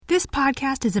This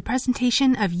podcast is a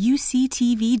presentation of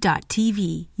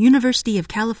UCTV.tv, University of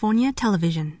California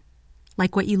Television.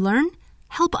 Like what you learn?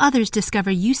 Help others discover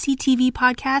UCTV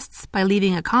podcasts by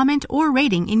leaving a comment or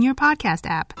rating in your podcast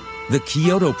app. The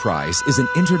Kyoto Prize is an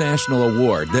international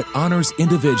award that honors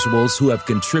individuals who have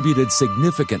contributed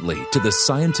significantly to the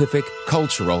scientific,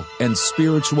 cultural, and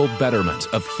spiritual betterment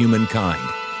of humankind.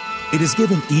 It is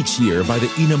given each year by the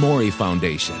Inamori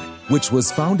Foundation, which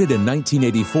was founded in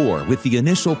 1984 with the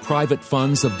initial private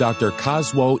funds of Dr.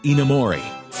 Kazuo Inamori,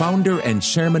 founder and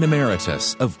chairman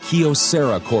emeritus of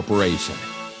Kyocera Corporation.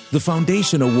 The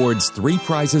foundation awards 3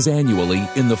 prizes annually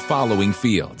in the following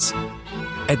fields: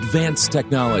 advanced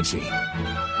technology,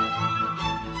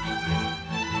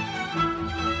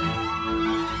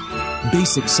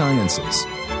 basic sciences,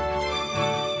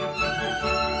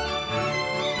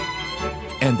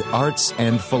 and arts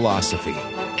and philosophy.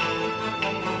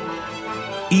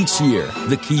 Each year,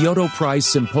 the Kyoto Prize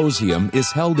Symposium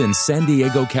is held in San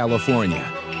Diego, California,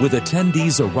 with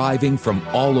attendees arriving from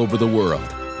all over the world.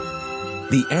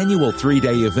 The annual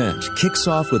 3-day event kicks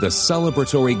off with a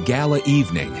celebratory gala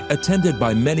evening attended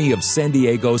by many of San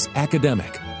Diego's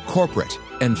academic, corporate,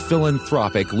 and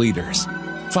philanthropic leaders.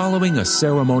 Following a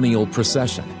ceremonial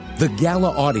procession, the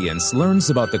gala audience learns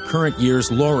about the current year's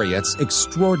laureates'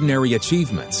 extraordinary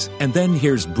achievements and then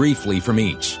hears briefly from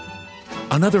each.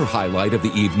 Another highlight of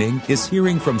the evening is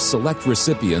hearing from select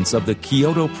recipients of the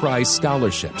Kyoto Prize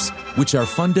scholarships, which are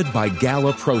funded by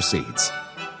gala proceeds.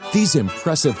 These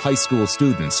impressive high school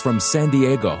students from San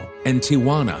Diego and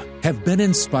Tijuana have been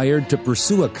inspired to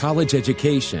pursue a college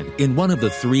education in one of the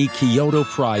 3 Kyoto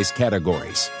Prize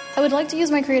categories. I would like to use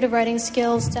my creative writing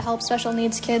skills to help special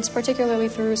needs kids, particularly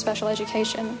through special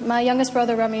education. My youngest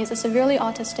brother, Remy, is a severely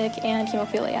autistic and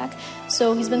hemophiliac,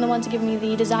 so he's been the one to give me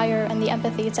the desire and the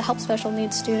empathy to help special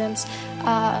needs students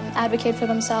advocate for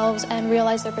themselves and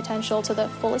realize their potential to the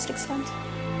fullest extent.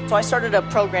 So I started a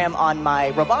program on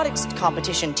my robotics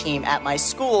competition team at my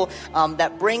school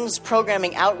that brings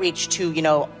programming outreach to,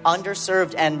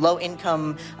 underserved and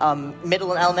low-income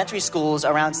middle and elementary schools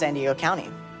around San Diego County.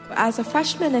 As a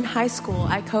freshman in high school,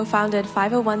 I co-founded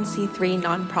 501c3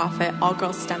 nonprofit All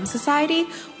Girls STEM Society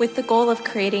with the goal of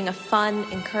creating a fun,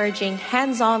 encouraging,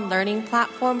 hands-on learning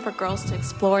platform for girls to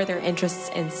explore their interests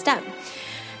in STEM.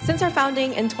 Since our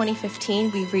founding in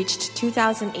 2015, we've reached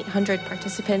 2,800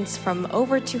 participants from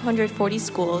over 240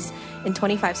 schools in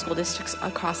 25 school districts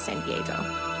across San Diego.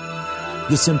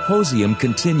 The symposium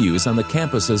continues on the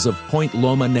campuses of Point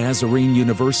Loma Nazarene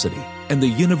University and the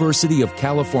University of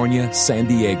California, San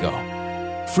Diego.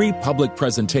 Free public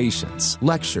presentations,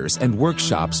 lectures, and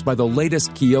workshops by the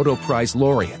latest Kyoto Prize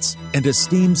laureates and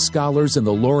esteemed scholars in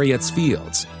the laureates'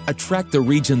 fields attract the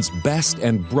region's best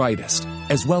and brightest,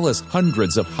 as well as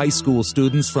hundreds of high school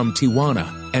students from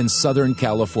Tijuana and Southern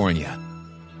California.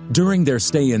 During their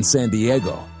stay in San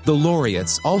Diego, the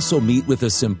laureates also meet with the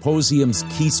symposium's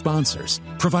key sponsors,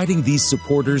 providing these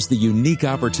supporters the unique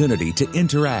opportunity to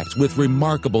interact with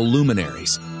remarkable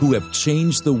luminaries who have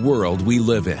changed the world we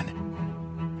live in.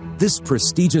 This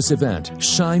prestigious event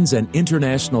shines an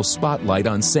international spotlight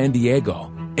on San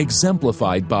Diego,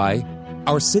 exemplified by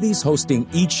our cities hosting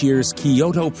each year's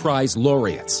Kyoto Prize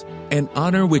laureates, an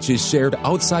honor which is shared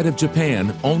outside of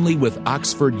Japan only with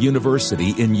Oxford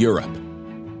University in Europe.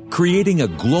 Creating a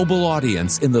global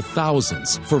audience in the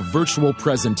thousands for virtual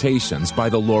presentations by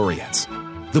the laureates.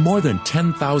 The more than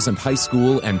 10,000 high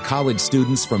school and college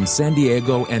students from San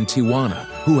Diego and Tijuana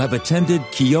who have attended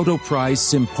Kyoto Prize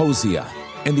Symposia,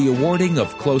 and the awarding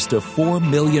of close to $4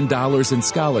 million in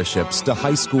scholarships to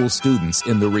high school students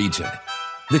in the region.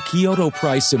 The Kyoto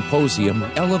Prize Symposium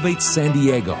elevates San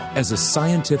Diego as a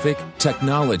scientific,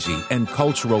 technology, and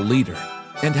cultural leader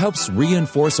and helps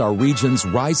reinforce our region's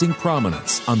rising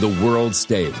prominence on the world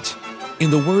stage. In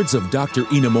the words of Dr.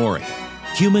 Inamori,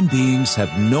 human beings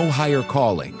have no higher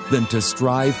calling than to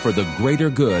strive for the greater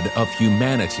good of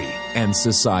humanity and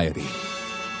society.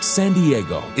 San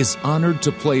Diego is honored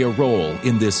to play a role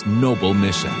in this noble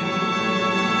mission.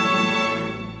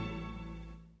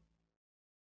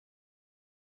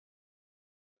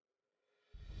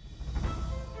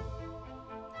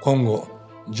 Kongo,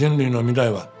 人類の未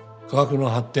来は科学の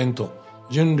発展と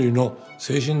人類の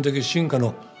精神的進化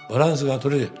のバランスが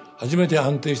取れて初めて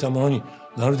安定したものに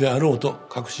なるであろうと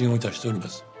確信をいたしておりま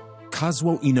す。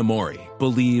Kazuo Inamori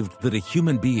believed that a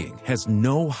human being has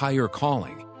no higher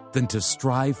calling than to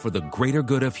strive for the greater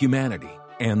good of humanity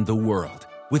and the world.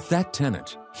 With that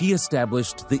tenet, he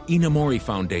established the Inamori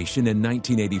Foundation in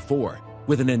 1984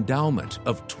 with an endowment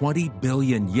of 20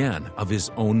 billion yen of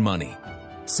his own money.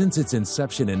 Since its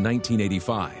inception in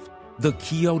 1985, The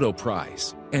Kyoto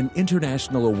Prize, an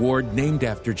international award named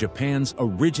after Japan's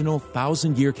original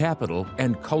 1,000-year capital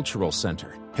and cultural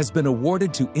center, has been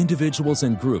awarded to individuals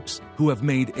and groups who have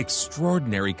made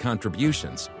extraordinary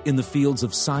contributions in the fields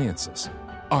of sciences,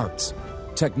 arts,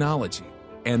 technology,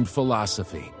 and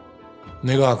philosophy.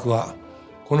 願わくは、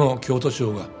この京都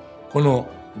賞が、この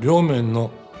両面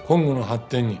の今後の発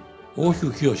展に大き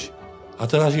く寄与し、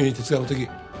新しい哲学的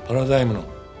パラダイムの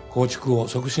構築を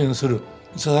促進する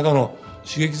いささかの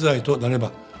刺激剤となれ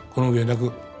ば、この上な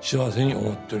く幸せに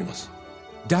思っております。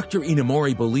Dr.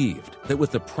 Inamori believed that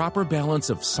with the proper balance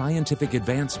of scientific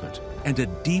advancement and a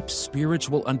deep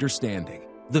spiritual understanding,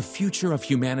 the future of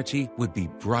humanity would be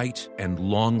bright and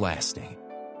long-lasting.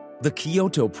 The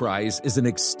Kyoto Prize is an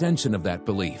extension of that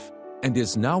belief and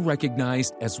is now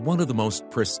recognized as one of the most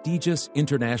prestigious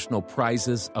international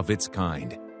prizes of its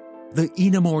kind. The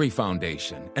Inamori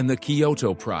Foundation and the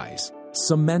Kyoto Prize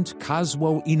cement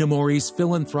Kazuo Inamori's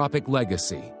philanthropic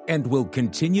legacy and will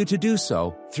continue to do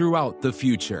so throughout the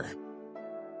future.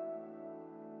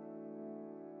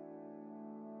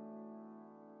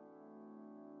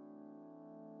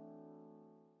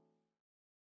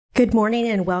 Good morning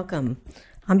and welcome.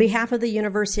 On behalf of the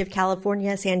University of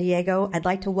California, San Diego, I'd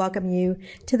like to welcome you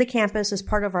to the campus as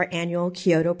part of our annual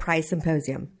Kyoto Prize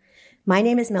Symposium. My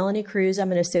name is Melanie Cruz.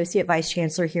 I'm an Associate Vice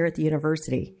Chancellor here at the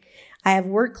university. I have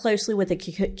worked closely with the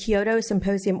Kyoto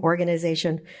Symposium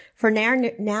organization for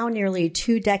now nearly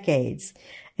 2 decades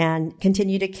and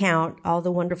continue to count all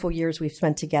the wonderful years we've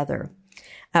spent together.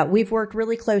 We've worked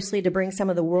really closely to bring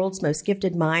some of the world's most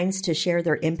gifted minds to share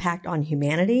their impact on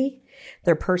humanity,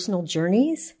 their personal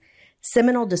journeys,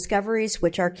 seminal discoveries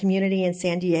which our community in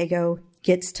San Diego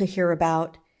gets to hear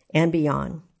about, and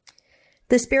beyond.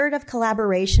 The spirit of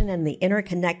collaboration and the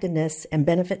interconnectedness and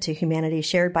benefit to humanity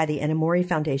shared by the Inamori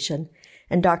Foundation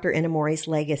and Dr. Inamori's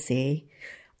legacy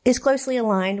is closely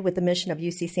aligned with the mission of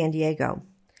UC San Diego.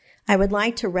 I would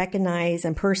like to recognize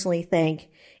and personally thank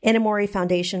Inamori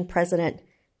Foundation President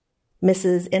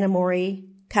Mrs. Inamori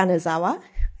Kanazawa.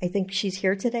 I think she's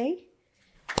here today.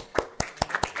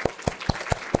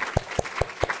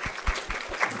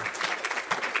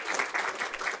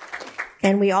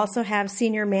 And we also have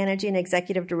Senior Managing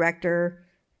Executive Director,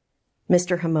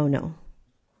 Mr. Himono.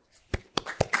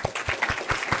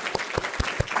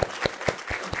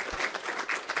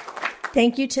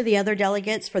 Thank you to the other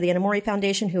delegates for the Inamori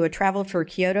Foundation who have traveled for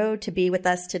Kyoto to be with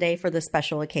us today for this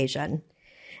special occasion.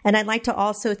 And I'd like to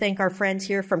also thank our friends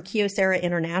here from Kyocera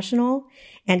International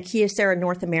and Kyocera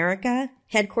North America,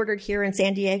 headquartered here in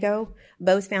San Diego,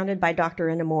 both founded by Dr.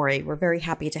 Inamori. We're very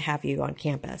happy to have you on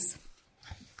campus.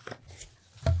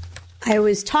 I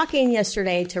was talking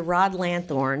yesterday to Rod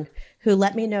Lanthorn, who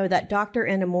let me know that Dr.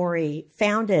 Inamori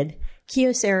founded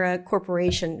Kyocera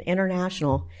Corporation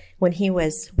International when he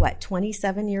was,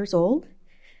 27 years old?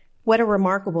 What a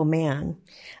remarkable man.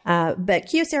 But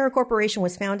Kyocera Corporation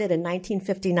was founded in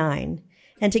 1959.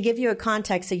 And to give you a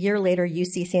context, a year later,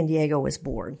 UC San Diego was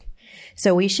born.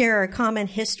 So we share a common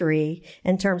history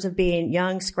in terms of being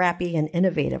young, scrappy, and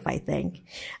innovative, I think.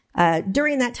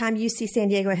 During that time, UC San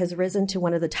Diego has risen to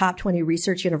one of the top 20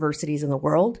 research universities in the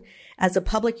world. As a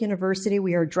public university,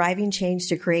 we are driving change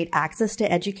to create access to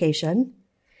education,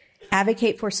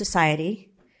 advocate for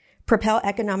society, propel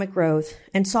economic growth,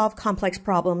 and solve complex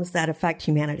problems that affect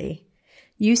humanity.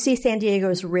 UC San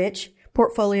Diego's rich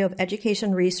portfolio of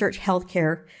education, research,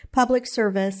 healthcare, public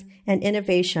service, and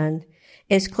innovation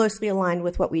is closely aligned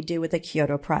with what we do with the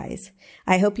Kyoto Prize.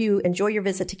 I hope you enjoy your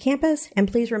visit to campus, and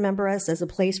please remember us as a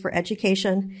place for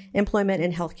education, employment,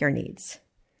 and healthcare needs.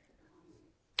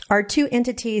 Our two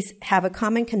entities have a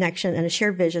common connection and a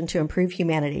shared vision to improve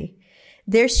humanity.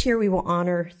 This year, we will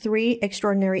honor 3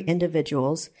 extraordinary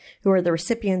individuals who are the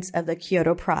recipients of the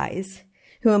Kyoto Prize,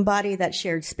 who embody that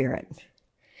shared spirit.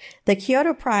 The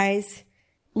Kyoto Prize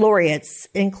laureates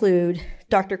include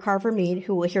Dr. Carver Mead,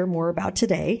 who we'll hear more about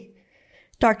today,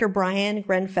 Dr. Brian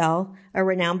Grenfell, a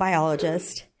renowned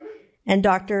biologist, and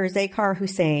Dr. Zakir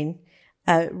Hussain,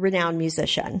 a renowned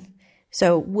musician.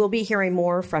 So we'll be hearing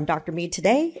more from Dr. Mead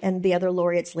today and the other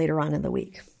laureates later on in the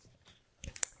week.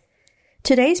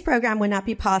 Today's program would not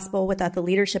be possible without the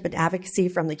leadership and advocacy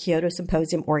from the Kyoto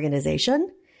Symposium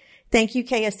organization. Thank you,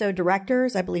 KSO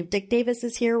directors. I believe Dick Davis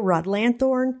is here, Rod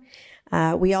Lanthorn.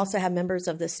 We also have members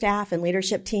of the staff and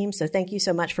leadership team, so thank you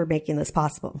so much for making this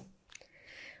possible.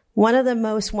 One of the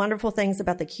most wonderful things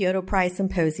about the Kyoto Prize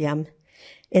Symposium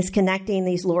is connecting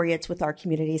these laureates with our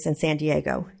communities in San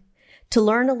Diego to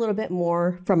learn a little bit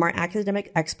more from our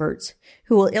academic experts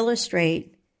who will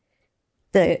illustrate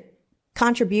the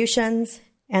contributions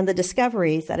and the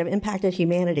discoveries that have impacted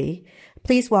humanity.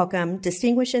 Please welcome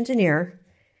distinguished engineer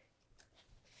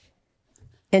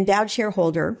endowed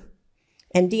shareholder,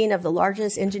 and dean of the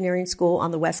largest engineering school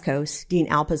on the West Coast, Dean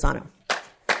Al Pisano.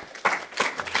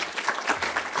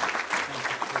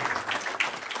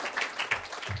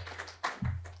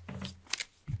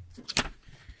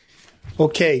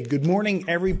 Okay, good morning,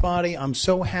 everybody. I'm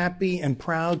so happy and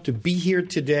proud to be here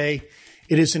today.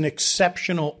 It is an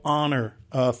exceptional honor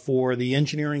for the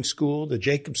engineering school, the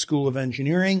Jacobs School of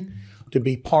Engineering, to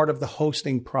be part of the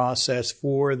hosting process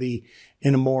for the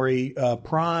Inamori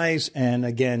Prize. And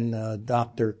again,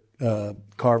 Dr.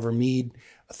 Carver Mead,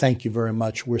 thank you very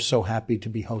much. We're so happy to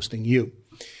be hosting you.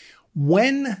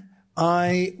 When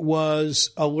I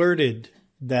was alerted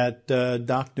that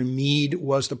Dr. Mead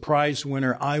was the prize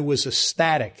winner, I was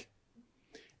ecstatic.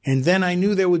 And then I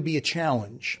knew there would be a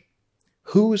challenge.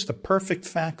 Who is the perfect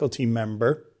faculty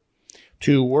member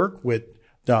to work with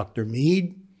Dr.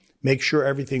 Mead, make sure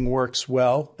everything works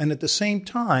well, and at the same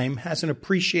time has an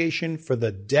appreciation for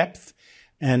the depth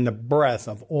and the breadth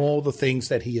of all the things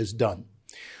that he has done?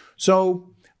 So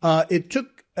it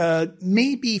took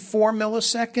maybe 4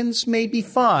 milliseconds, maybe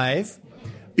 5,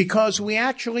 because we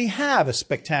actually have a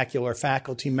spectacular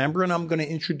faculty member, and I'm going to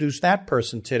introduce that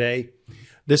person today.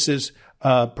 This is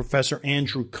Professor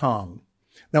Andrew Kong.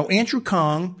 Now, Andrew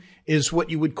Kong is what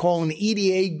you would call an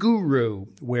EDA guru,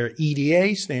 where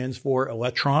EDA stands for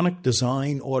Electronic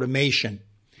Design Automation.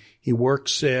 He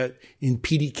works in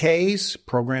PDKs,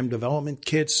 Program Development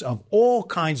Kits, of all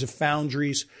kinds of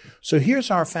foundries. So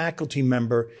here's our faculty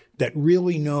member that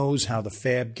really knows how the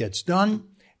fab gets done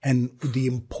and the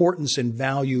importance and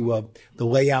value of the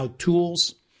layout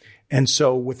tools. And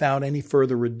so without any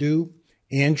further ado,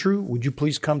 Andrew, would you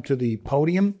please come to the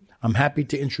podium? I'm happy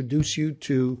to introduce you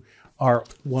to our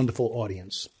wonderful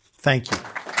audience. Thank you.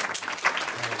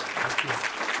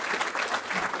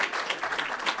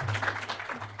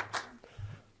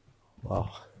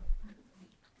 Wow.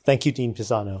 Thank you, Dean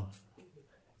Pisano.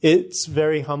 It's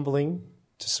very humbling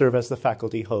to serve as the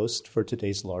faculty host for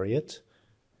today's laureate.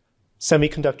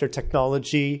 Semiconductor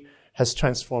technology has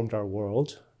transformed our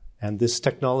world, and this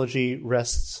technology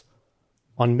rests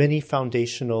on many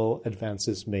foundational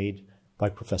advances made by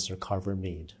Professor Carver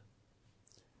Mead.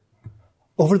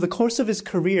 Over the course of his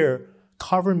career,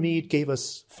 Carver Mead gave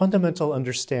us fundamental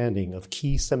understanding of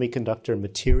key semiconductor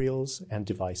materials and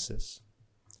devices.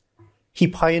 He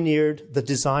pioneered the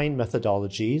design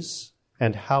methodologies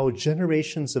and how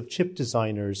generations of chip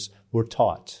designers were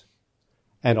taught,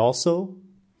 and also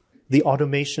the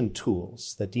automation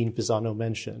tools that Dean Pisano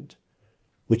mentioned,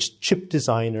 which chip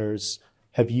designers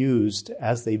have used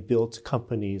as they built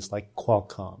companies like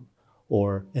Qualcomm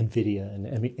or NVIDIA and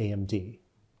AMD.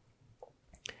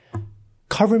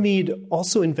 Carver Mead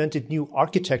also invented new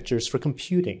architectures for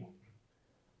computing.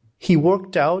 He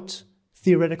worked out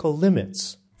theoretical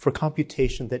limits for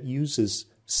computation that uses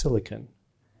silicon.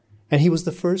 And he was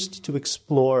the first to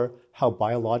explore how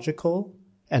biological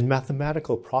and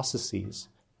mathematical processes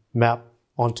map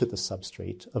onto the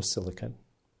substrate of silicon.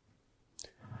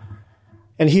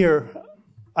 And here,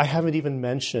 I haven't even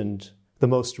mentioned the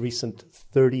most recent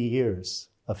 30 years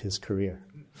of his career.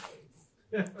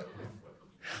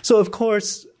 So, of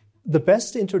course, the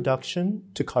best introduction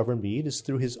to Carver Mead is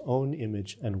through his own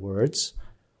image and words.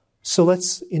 So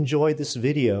let's enjoy this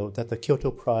video that the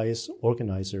Kyoto Prize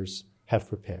organizers have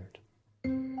prepared.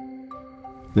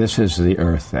 This is the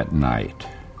Earth at night.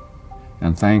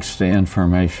 And thanks to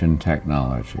information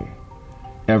technology,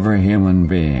 every human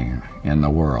being in the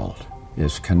world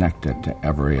is connected to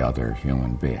every other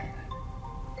human being.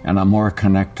 And a more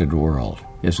connected world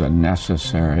is a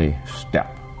necessary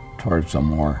step towards a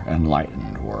more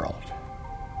enlightened world.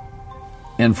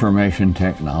 Information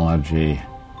technology,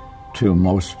 to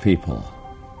most people,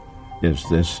 is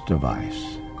this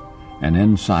device. And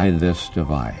inside this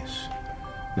device,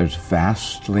 there's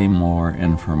vastly more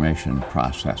information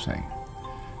processing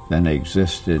than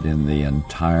existed in the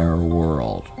entire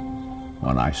world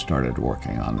when I started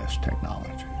working on this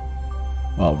technology.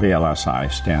 Well,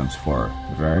 VLSI stands for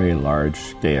Very Large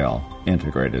Scale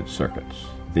Integrated Circuits.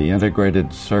 The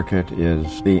integrated circuit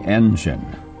is the engine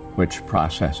which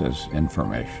processes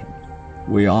information.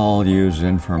 We all use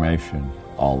information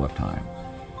all the time.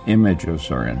 Images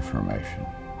are information,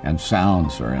 and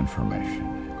sounds are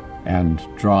information, and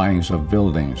drawings of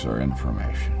buildings are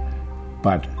information.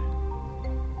 But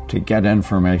to get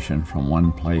information from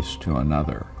one place to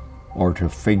another, or to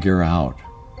figure out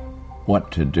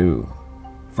what to do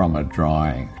from a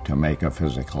drawing to make a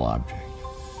physical object,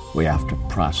 we have to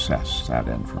process that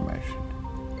information.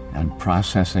 And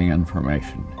processing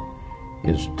information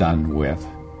is done with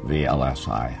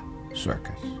VLSI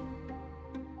circuits.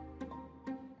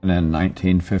 And in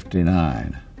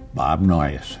 1959, Bob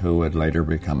Noyce, who would later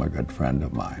become a good friend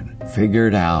of mine,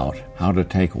 figured out how to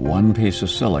take one piece of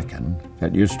silicon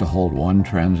that used to hold one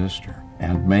transistor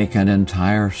and make an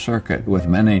entire circuit with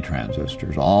many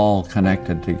transistors all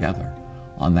connected together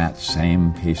on that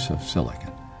same piece of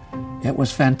silicon. It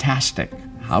was fantastic.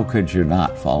 How could you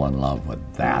not fall in love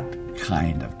with that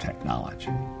kind of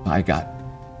technology? I got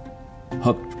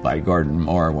hooked by Gordon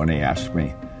Moore when he asked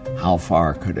me, how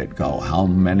far could it go? How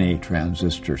many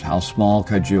transistors? How small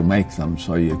could you make them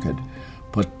so you could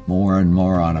put more and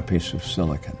more on a piece of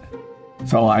silicon?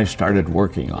 So I started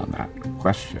working on that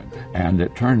question, and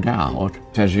it turned out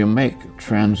as you make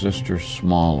transistors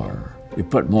smaller, you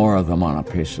put more of them on a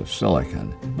piece of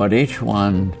silicon, but each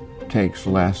one takes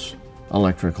less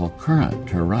electrical current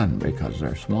to run because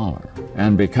they're smaller.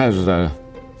 And because the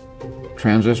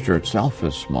transistor itself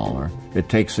is smaller, it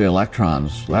takes the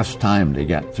electrons less time to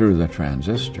get through the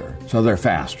transistor, so they're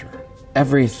faster.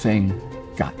 Everything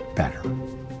got better.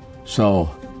 So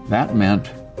that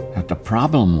meant that the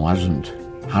problem wasn't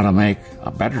how to make a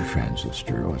better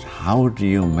transistor, it was how do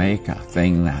you make a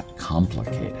thing that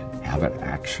complicated, have it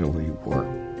actually work.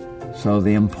 So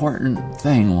the important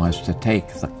thing was to take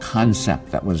the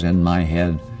concept that was in my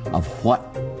head of what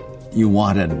you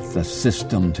wanted the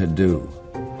system to do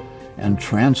and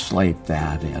translate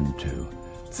that into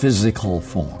physical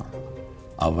form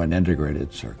of an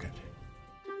integrated circuit.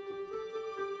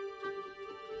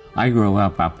 I grew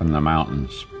up in the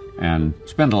mountains and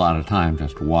spent a lot of time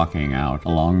just walking out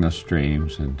along the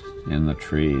streams and in the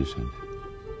trees. And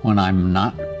when I'm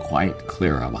not quite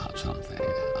clear about something,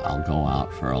 I'll go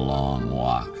out for a long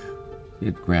walk.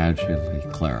 It gradually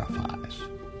clarifies.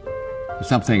 There's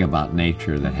something about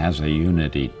nature that has a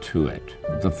unity to it.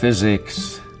 The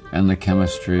physics and the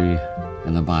chemistry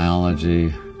and the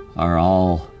biology are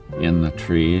all in the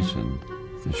trees and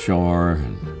the shore,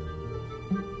 and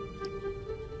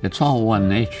it's all one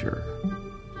nature.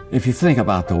 If you think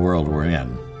about the world we're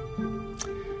in,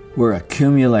 we're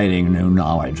accumulating new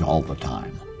knowledge all the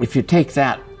time. If you take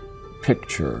that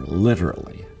picture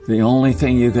literally, the only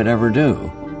thing you could ever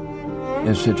do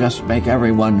is to just make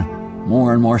everyone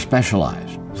more and more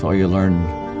specialized. So you learn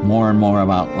more and more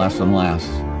about less and less,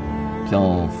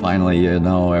 till finally you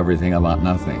know everything about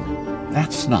nothing.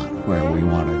 That's not where we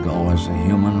want to go as a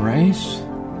human race.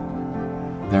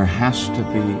 There has to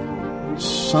be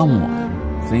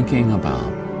someone thinking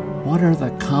about what are the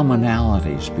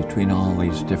commonalities between all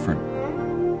these different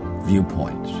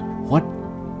viewpoints. What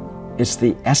is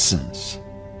the essence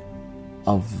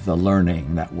of the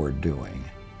learning that we're doing?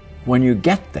 When you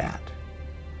get that,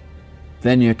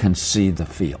 then you can see the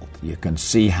field. You can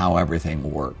see how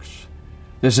everything works.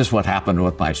 This is what happened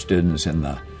with my students in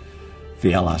the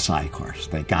VLSI course.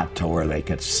 They got to where they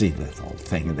could see the whole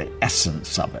thing, the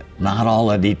essence of it, not all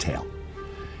the detail.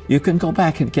 You can go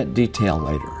back and get detail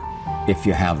later if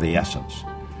you have the essence,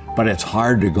 but it's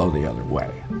hard to go the other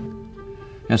way.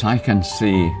 As I can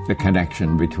see the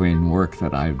connection between work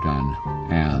that I've done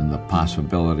and the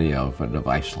possibility of a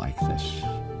device like this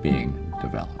being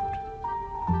developed.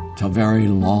 It's a very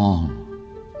long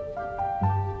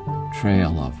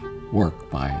trail of work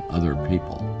by other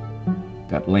people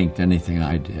that linked anything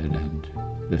I did and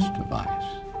this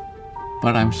device.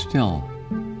 But I'm still,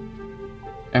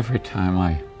 every time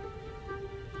I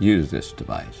use this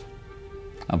device,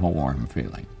 I have a warm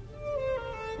feeling.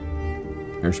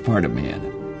 There's part of me in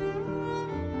it.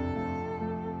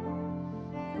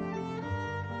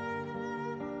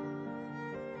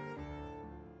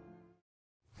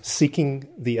 Seeking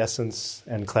the essence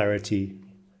and clarity,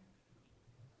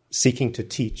 seeking to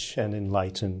teach and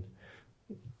enlighten.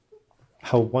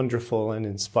 How wonderful and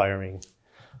inspiring.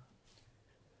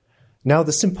 Now,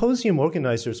 the symposium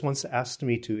organizers once asked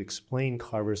me to explain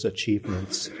Carver's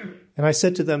achievements, and I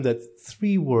said to them that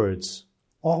 3 words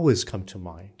always come to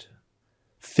mind.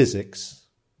 Physics,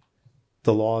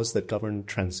 the laws that govern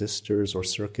transistors or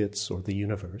circuits or the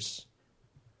universe.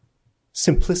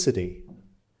 Simplicity,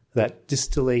 that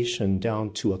distillation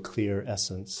down to a clear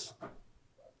essence.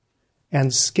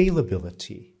 And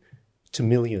scalability to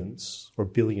millions or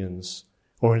billions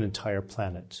or an entire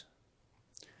planet.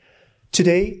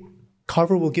 Today,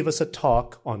 Carver will give us a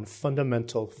talk on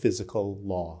fundamental physical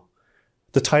law.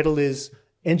 The title is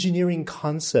Engineering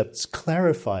Concepts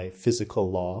Clarify Physical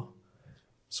Law.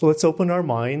 So let's open our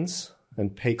minds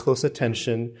and pay close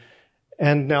attention.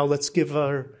 And now let's give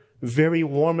our very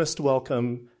warmest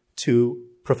welcome to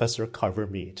Professor Carver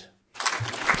Mead.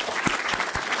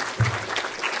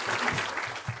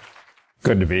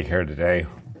 Good to be here today.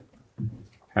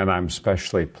 And I'm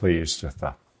especially pleased with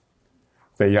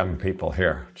the young people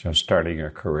here just starting a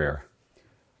career.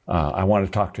 I want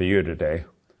to talk to you today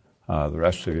The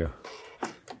rest of you.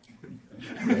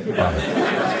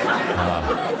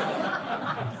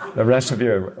 The rest of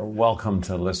you are welcome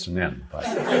to listen in, but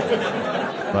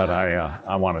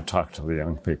I want to talk to the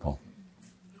young people.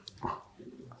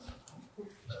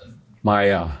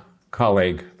 My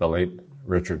colleague, the late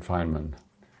Richard Feynman,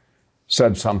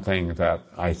 said something that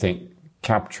I think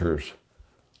captures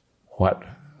what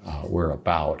we're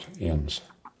about in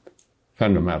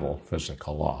fundamental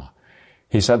physical law.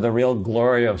 He said the real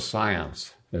glory of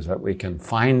science is that we can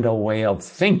find a way of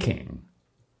thinking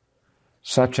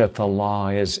such that the law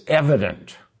is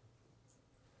evident.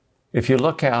 If you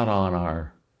look out on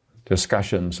our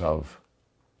discussions of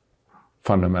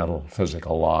fundamental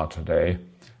physical law today,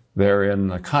 they're in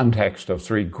the context of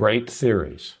three great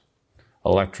theories.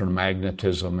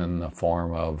 Electromagnetism in the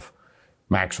form of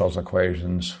Maxwell's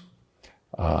equations,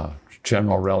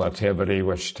 general relativity,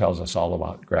 which tells us all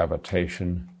about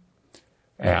gravitation,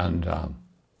 and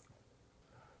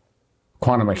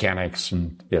quantum mechanics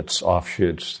and its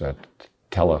offshoots that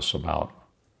tell us about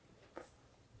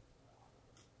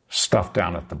stuff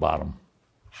down at the bottom.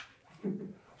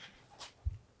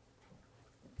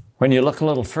 When you look a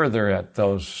little further at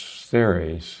those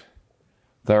theories,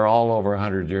 they're all over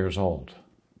 100 years old.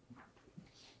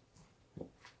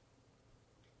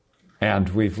 And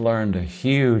we've learned a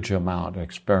huge amount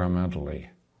experimentally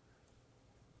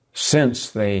since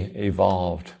they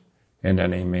evolved in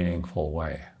any meaningful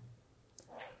way.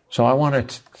 So I want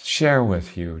to share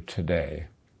with you today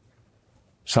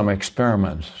some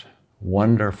experiments,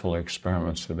 wonderful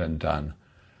experiments have been done,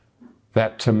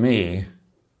 that to me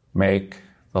make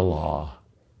the law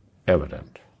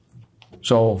evident.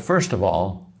 So first of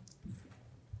all,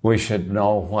 we should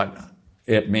know what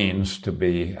it means to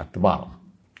be at the bottom.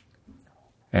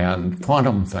 And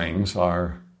quantum things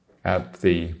are at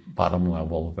the bottom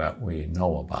level that we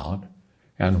know about.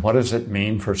 And what does it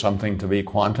mean for something to be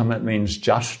quantum? It means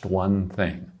just one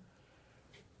thing.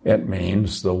 It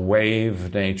means the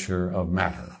wave nature of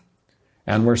matter.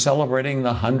 And we're celebrating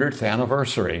the 100th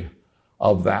anniversary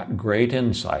of that great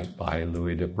insight by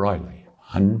Louis de Broglie,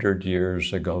 100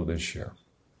 years ago this year.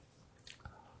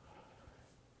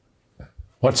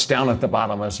 What's down at the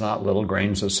bottom is not little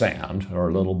grains of sand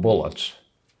or little bullets.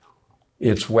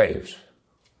 It's waves.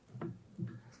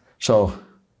 So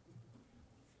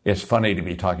it's funny to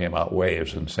be talking about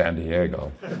waves in San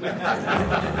Diego.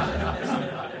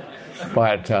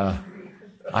 But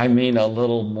I mean a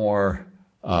little more,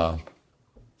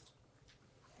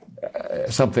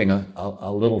 something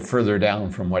a little further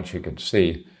down from what you could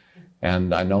see.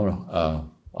 And I know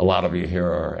a lot of you here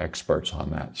are experts on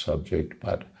that subject,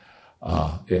 but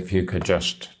if you could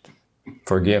just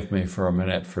forgive me for a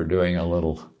minute for doing a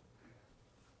little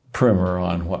primer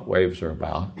on what waves are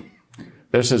about.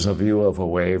 This is a view of a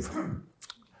wave,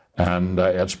 and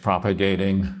it's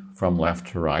propagating from left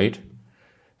to right.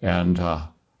 And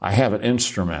I have it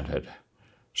instrumented.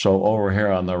 So over here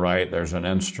on the right, there's an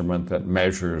instrument that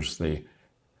measures the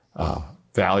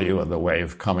value of the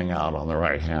wave coming out on the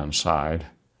right-hand side.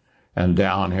 And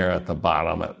down here at the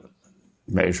bottom, it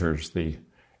measures the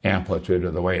amplitude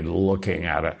of the wave looking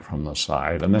at it from the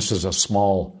side. And this is a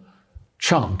small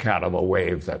chunk out of a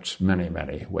wave that's many,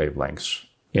 many wavelengths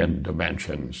in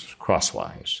dimensions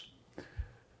crosswise.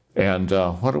 And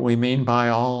what do we mean by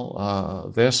all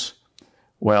this?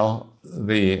 Well,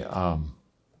 the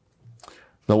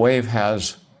wave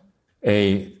has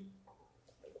a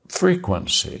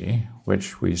frequency,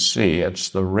 which we see. It's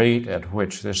the rate at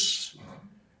which this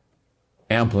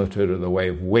amplitude of the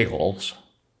wave wiggles.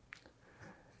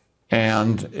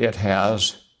 And it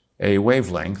has a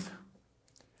wavelength.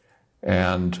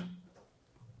 And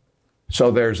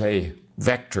so there's a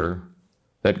vector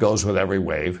that goes with every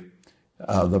wave.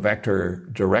 The vector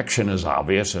direction is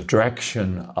obvious. The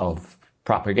direction of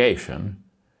propagation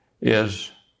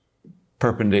is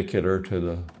perpendicular to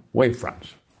the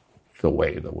wavefronts, the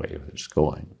way the wave is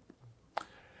going.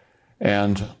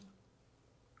 And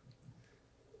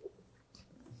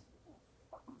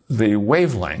the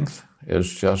wavelength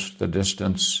is just the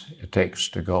distance it takes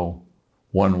to go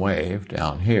one wave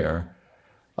down here,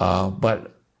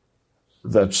 but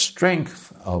the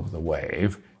strength of the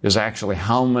wave is actually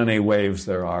how many waves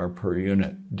there are per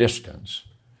unit distance.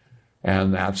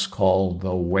 And that's called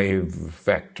the wave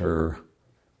vector,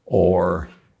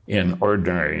 or in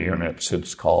ordinary units,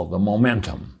 it's called the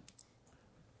momentum.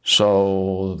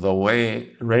 So the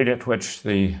rate at which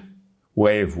the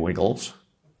wave wiggles,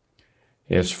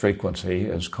 its frequency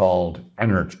is called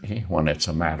energy when it's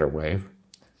a matter wave.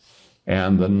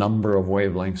 And the number of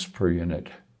wavelengths per unit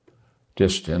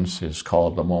distance is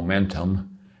called the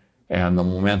momentum. And the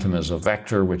momentum is a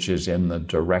vector which is in the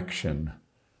direction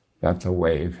that the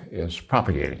wave is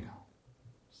propagating.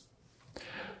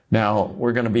 Now,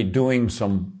 we're going to be doing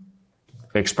some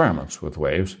experiments with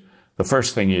waves. The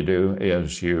first thing you do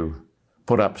is you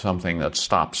put up something that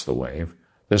stops the wave.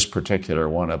 This particular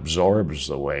one absorbs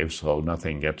the wave, so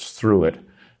nothing gets through it,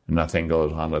 and nothing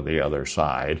goes onto the other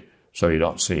side, so you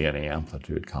don't see any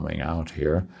amplitude coming out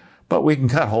here. But we can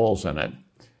cut holes in it,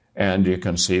 and you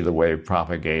can see the wave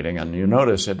propagating, and you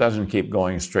notice it doesn't keep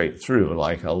going straight through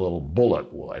like a little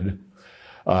bullet would.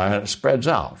 It spreads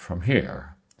out from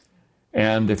here.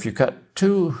 And if you cut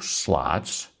 2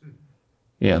 slots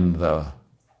in the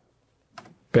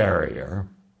barrier,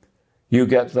 you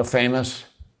get the famous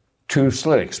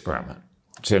 2-slit experiment.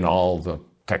 It's in all the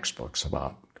textbooks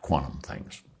about quantum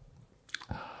things.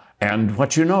 And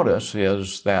what you notice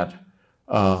is that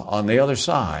on the other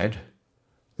side,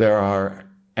 there are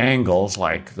angles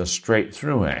like the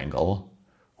straight-through angle,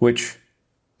 which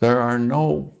there are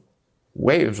no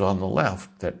waves on the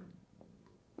left that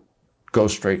go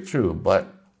straight through,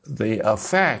 but the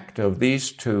effect of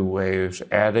these 2 waves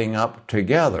adding up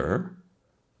together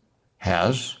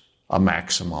has a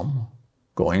maximum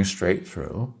going straight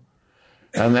through,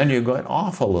 and then you get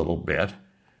off a little bit,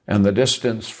 and the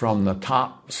distance from the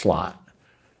top slot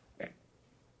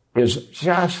is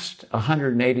just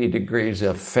 180 degrees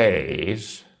of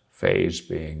phase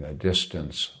being the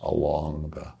distance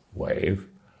along the wave.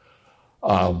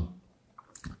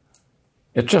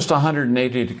 It's just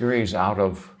 180 degrees out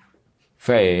of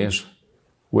phase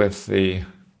with the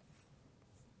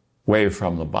wave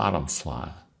from the bottom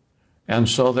slot. And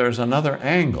so there's another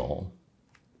angle.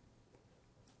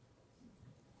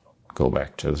 Go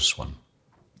back to this one.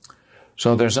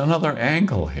 So there's another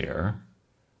angle here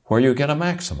where you get a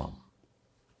maximum.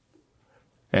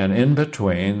 And in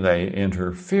between, they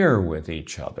interfere with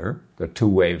each other. The 2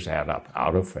 waves add up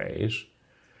out of phase.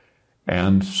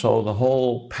 And so the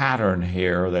whole pattern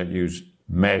here that you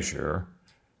measure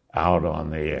out on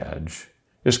the edge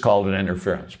is called an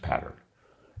interference pattern.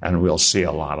 And we'll see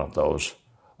a lot of those.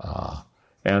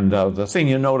 The thing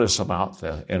you notice about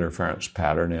the interference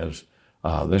pattern is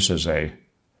this is a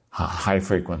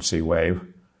high-frequency wave,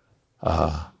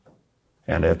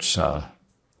 and it's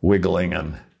wiggling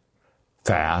and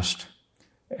fast.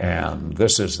 And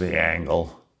this is the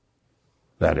angle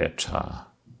that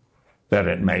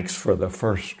it makes for the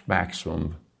first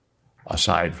maximum,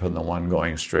 aside from the one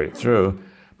going straight through.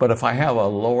 But if I have a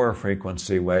lower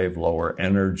frequency wave, lower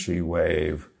energy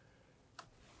wave,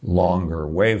 longer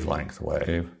wavelength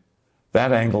wave,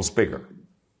 that angle's bigger.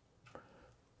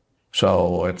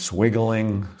 So it's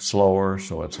wiggling slower,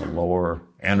 so it's a lower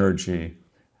energy,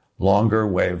 longer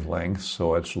wavelength,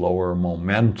 so it's lower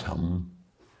momentum,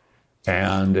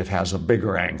 and it has a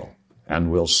bigger angle,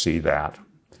 and we'll see that.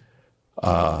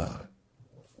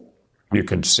 You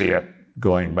can see it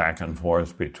going back and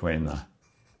forth between the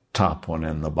top one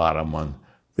and the bottom one.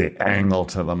 The angle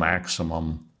to the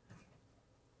maximum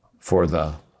for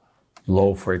the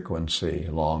low frequency,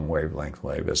 long wavelength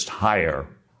wave is higher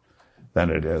than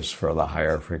it is for the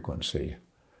higher frequency,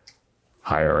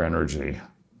 higher energy,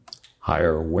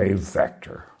 higher wave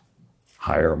vector,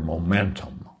 higher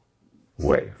momentum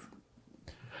wave.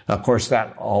 Now, of course,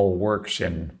 that all works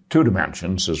in 2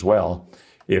 dimensions as well.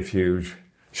 If you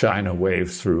shine a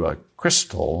wave through a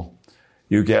crystal,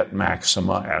 you get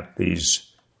maxima at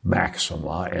these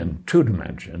maxima in 2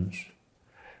 dimensions.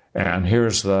 And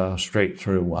here's the straight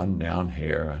through one down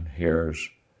here, and here's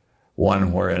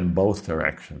one where in both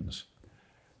directions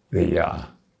the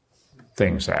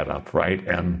things add up, right?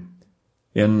 And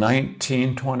in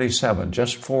 1927,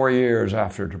 just 4 years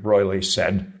after de Broglie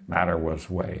said matter was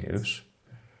waves,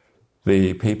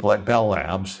 the people at Bell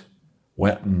Labs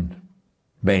went and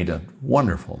made a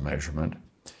wonderful measurement,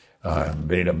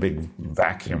 made a big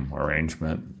vacuum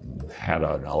arrangement, had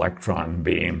an electron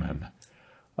beam,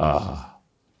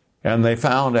 and they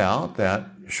found out that,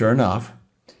 sure enough,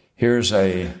 here's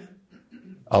a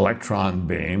electron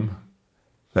beam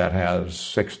that has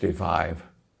 65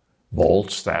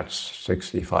 volts. That's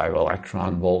 65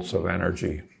 electron volts of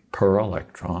energy per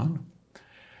electron.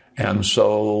 And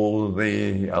so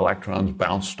the electrons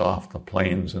bounced off the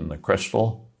planes in the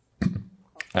crystal,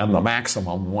 and the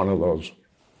maximum, one of those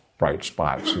bright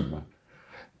spots in the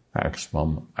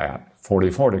maximum at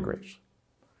 44 degrees.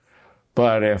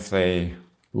 But if they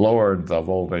lowered the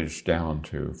voltage down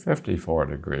to 54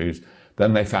 degrees,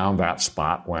 then they found that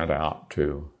spot went out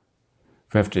to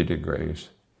 50 degrees.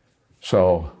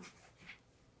 So,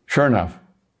 sure enough,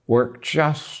 worked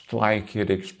just like you'd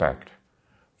expect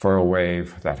for a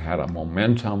wave that had a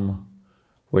momentum,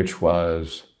 which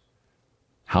was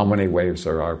how many waves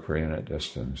there are per unit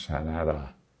distance, and had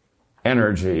a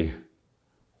energy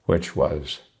which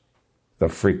was the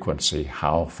frequency,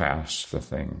 how fast the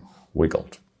thing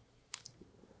wiggled.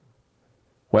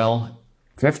 Well,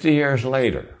 50 years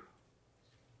later,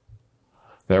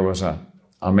 there was an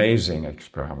amazing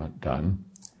experiment done,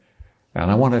 and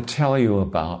I want to tell you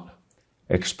about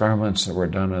experiments that were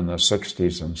done in the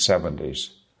 60s and 70s,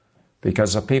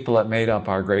 because the people that made up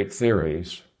our great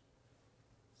theories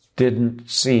didn't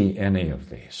see any of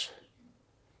these.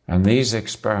 And these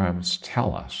experiments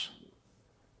tell us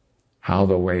how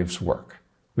the waves work.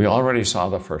 We already saw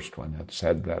the first one that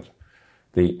said that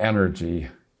the energy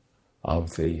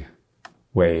of the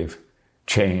wave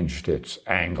changed its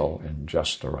angle in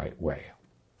just the right way.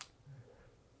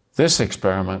 This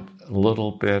experiment, a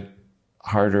little bit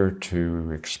harder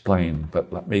to explain,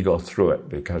 but let me go through it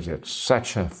because it's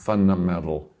such a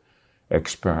fundamental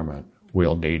experiment.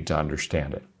 We'll need to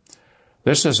understand it.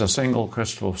 This is a single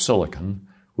crystal of silicon,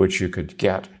 which you could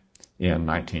get in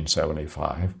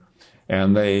 1975,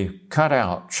 and they cut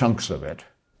out chunks of it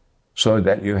so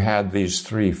that you had these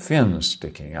three fins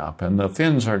sticking up, and the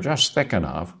fins are just thick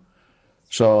enough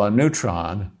so a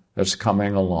neutron that's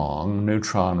coming along,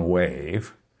 neutron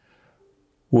wave,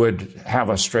 would have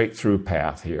a straight through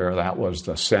path here. That was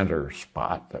the center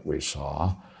spot that we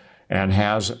saw, and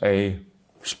has a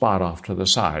spot off to the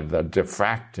side, the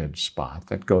diffracted spot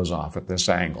that goes off at this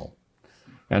angle.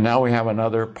 And now we have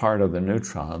another part of the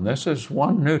neutron. This is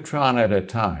one neutron at a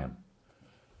time.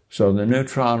 So the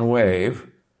neutron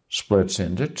wave splits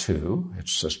into two.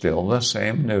 It's still the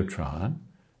same neutron.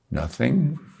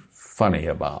 Nothing funny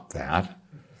about that.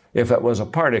 If it was a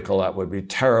particle, that would be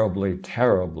terribly,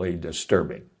 terribly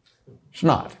disturbing. It's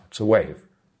not. It's a wave.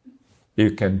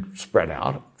 You can spread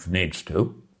out if it needs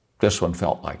to. This one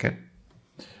felt like it.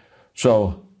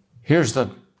 So here's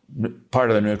the part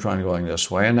of the neutron going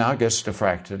this way, and now it gets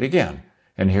diffracted again.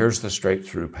 And here's the straight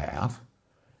through path,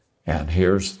 and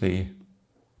here's the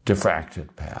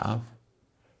diffracted path.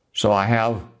 So I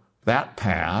have that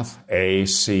path, A,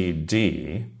 C,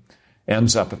 D,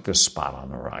 ends up at this spot on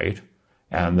the right.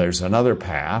 And there's another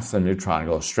path, the neutron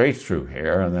goes straight through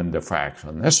here and then diffracts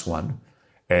on this one,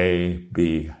 A,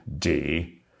 B,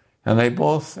 D, and they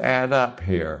both add up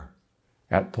here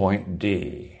at point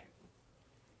D.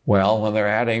 Well, when they're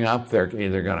adding up, they're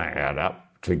either going to add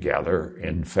up together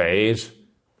in phase,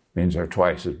 means they're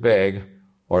twice as big,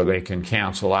 or they can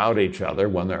cancel out each other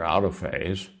when they're out of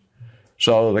phase.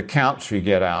 So the counts you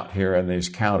get out here in these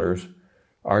counters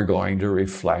are going to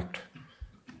reflect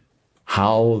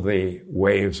how the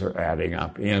waves are adding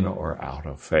up in or out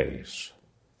of phase.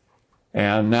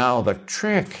 And now the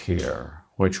trick here,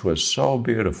 which was so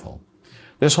beautiful,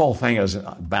 this whole thing is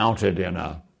mounted in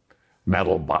a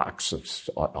metal box that's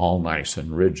all nice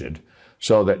and rigid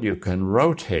so that you can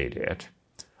rotate it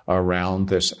around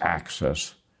this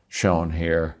axis shown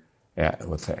here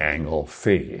with the angle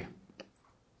phi.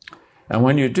 And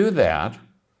when you do that,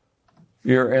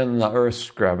 you're in the Earth's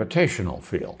gravitational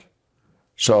field.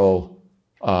 So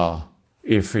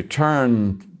if you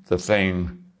turn the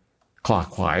thing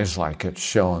clockwise like it's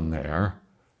shown there,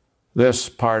 this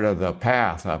part of the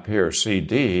path up here,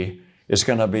 CD, is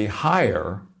going to be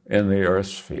higher in the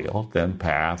Earth's field than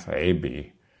path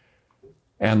AB.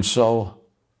 And so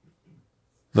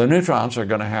the neutrons are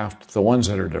going to have to, the ones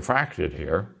that are diffracted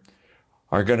here,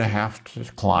 are going to have to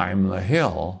climb the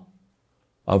hill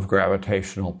of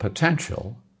gravitational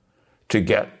potential to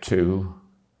get to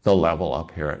the level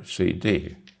up here at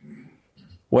CD.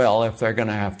 Well, if they're going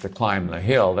to have to climb the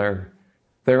hill, their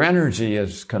energy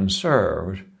is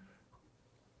conserved,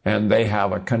 and they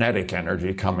have a kinetic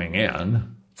energy coming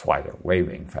in. That's why they're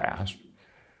waving fast.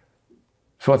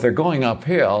 So if they're going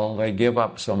uphill, they give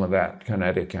up some of that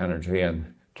kinetic energy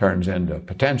and turns into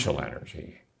potential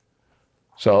energy.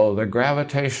 So the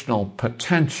gravitational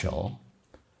potential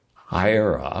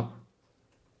higher up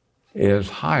is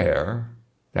higher.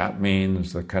 That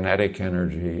means the kinetic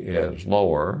energy is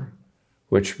lower,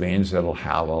 which means it'll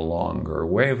have a longer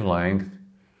wavelength.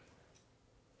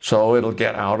 So it'll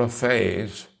get out of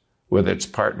phase with its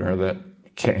partner that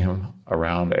came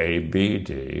around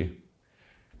ABD.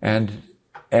 And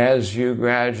as you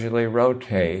gradually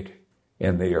rotate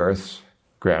in the Earth's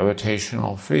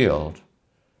gravitational field,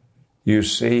 you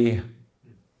see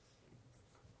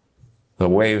the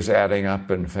waves adding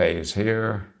up in phase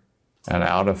here and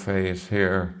out of phase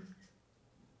here.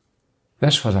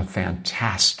 This was a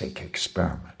fantastic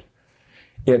experiment.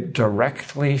 It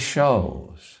directly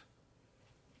shows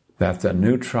that the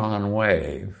neutron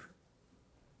wave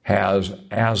has,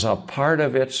 as a part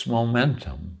of its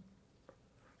momentum,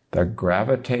 the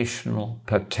gravitational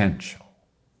potential.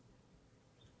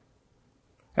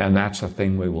 And that's a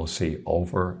thing we will see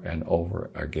over and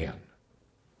over again.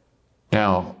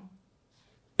 Now,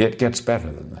 it gets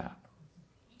better than that.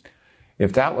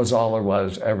 If that was all there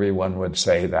was, everyone would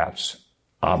say that's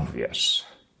obvious.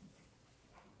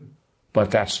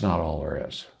 But that's not all there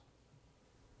is.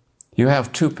 You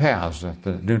have two paths that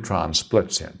the neutron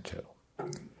splits into.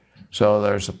 So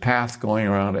there's a path going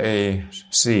around A,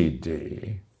 C,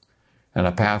 D, and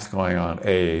a path going on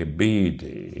A, B,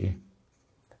 D.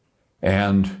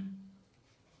 And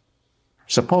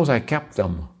suppose I kept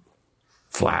them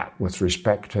flat with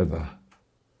respect to the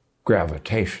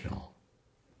gravitational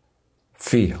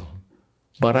field,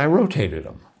 but I rotated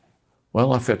them.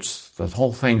 Well, if the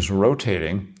whole thing's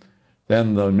rotating,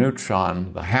 then the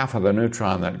neutron, the half of the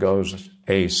neutron that goes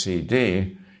A, C,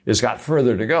 D, has got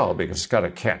further to go because it's got to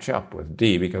catch up with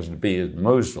D because B has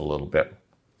moved a little bit.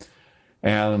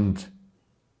 And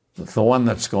the one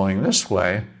that's going this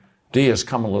way, D has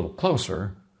come a little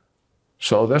closer,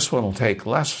 so this one will take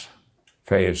less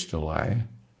phase delay,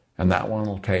 and that one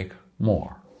will take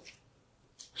more.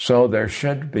 So there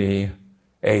should be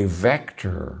a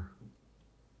vector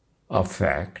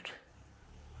effect.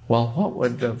 Well, what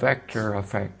would the vector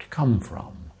effect come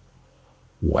from?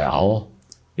 Well,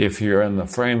 if you're in the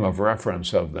frame of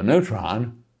reference of the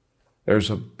neutron, there's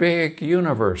a big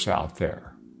universe out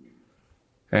there.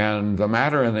 And the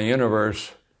matter in the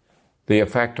universe, the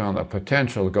effect on the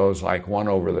potential goes like 1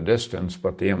 over the distance,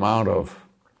 but the amount of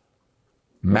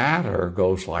matter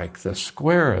goes like the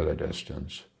square of the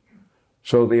distance.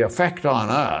 So the effect on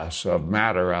us of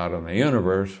matter out in the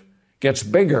universe gets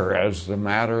bigger as the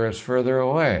matter is further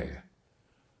away.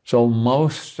 So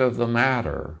most of the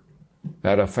matter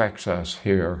that affects us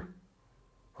here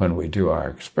when we do our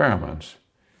experiments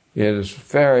is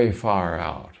very far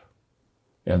out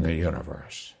in the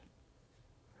universe.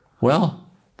 Well,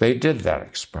 they did that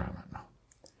experiment.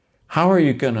 How are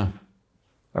you going to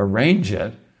arrange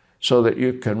it so that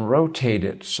you can rotate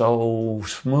it so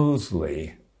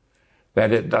smoothly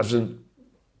that it doesn't,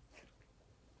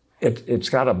 it's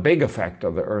got a big effect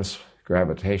of the Earth's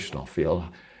gravitational field.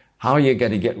 How are you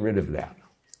going to get rid of that?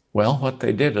 Well, what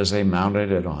they did is they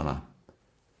mounted it on a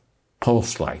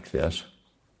post like this,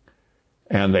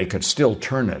 and they could still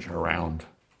turn it around.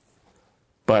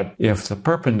 But if the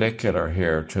perpendicular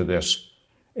here to this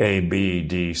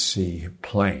ABDC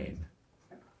plane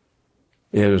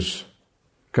is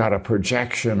got a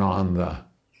projection on the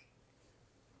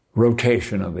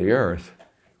rotation of the Earth,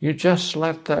 you just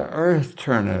let the Earth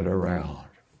turn it around.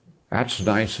 That's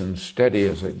nice and steady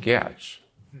as it gets.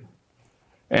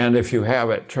 And if you have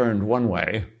it turned one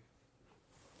way,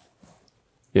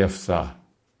 if the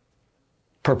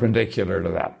perpendicular to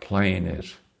that plane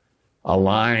is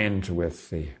aligned with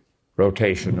the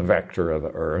rotation vector of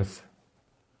the Earth,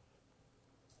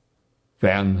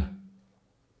 then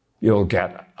you'll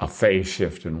get a phase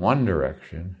shift in one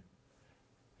direction.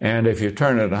 And if you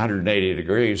turn it 180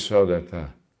 degrees so that the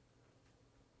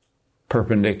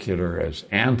perpendicular is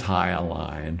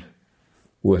anti-aligned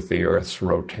with the Earth's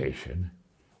rotation,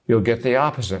 you'll get the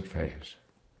opposite phase.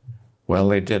 Well,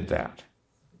 they did that.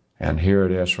 And here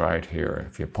it is right here.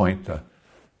 If you point the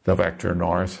vector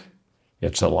north,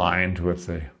 it's aligned with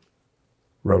the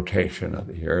rotation of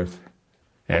the Earth,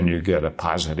 and you get a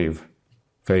positive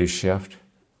phase shift.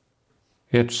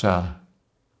 It's not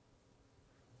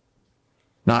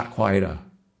quite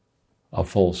a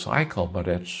full cycle, but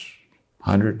it's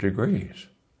 100 degrees.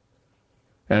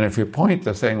 And if you point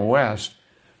the thing west,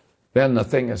 then the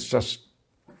thing is just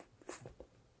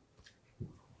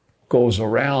goes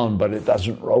around, but it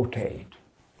doesn't rotate.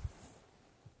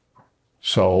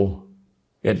 So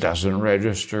it doesn't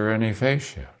register any phase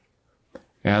shift.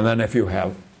 And then if you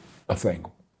have a thing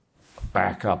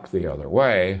back up the other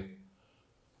way,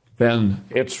 then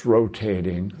it's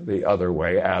rotating the other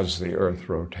way as the Earth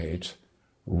rotates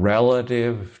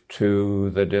relative to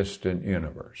the distant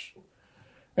universe.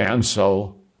 And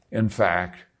so, in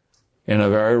fact, in a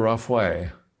very rough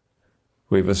way,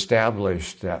 we've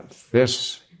established that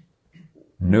this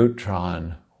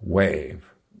neutron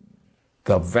wave,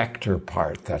 the vector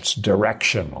part that's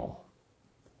directional,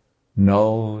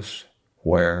 knows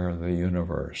where the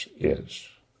universe is.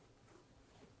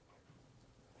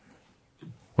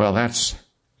 Well, that's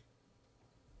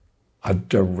a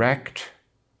direct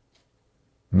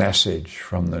message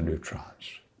from the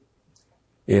neutrons.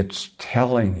 It's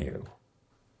telling you,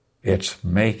 it's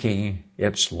making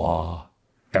its law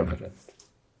evident.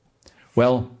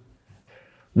 Well,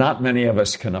 not many of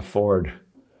us can afford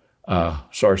a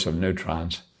source of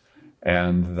neutrons,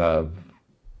 and the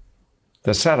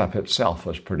setup itself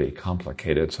was pretty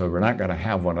complicated, so we're not going to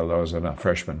have one of those in a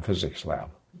freshman physics lab.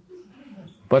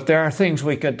 But there are things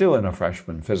we could do in a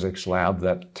freshman physics lab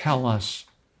that tell us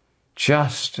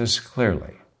just as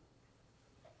clearly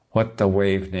what the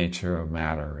wave nature of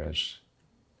matter is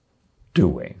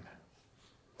doing.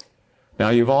 Now,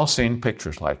 you've all seen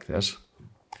pictures like this.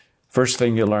 First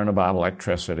thing you learn about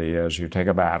electricity is you take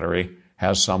a battery,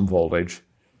 has some voltage,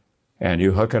 and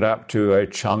you hook it up to a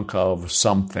chunk of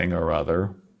something or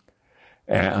other,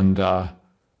 and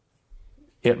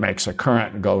it makes a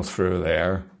current go through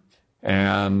there,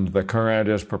 and the current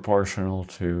is proportional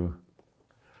to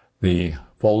the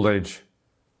voltage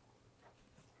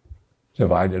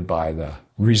divided by the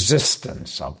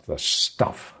resistance of the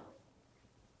stuff.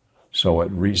 So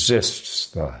it resists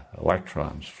the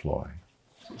electrons flowing.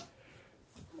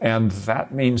 And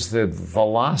that means the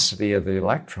velocity of the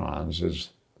electrons is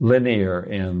linear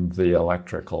in the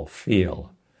electrical field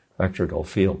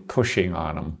pushing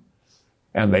on them,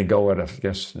 and they go at a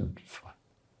distance.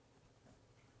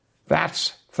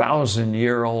 That's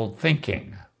 1,000-year-old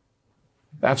thinking.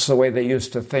 That's the way they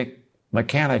used to think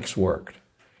mechanics worked.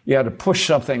 You had to push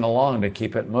something along to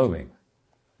keep it moving.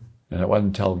 And it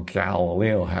wasn't until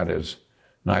Galileo had his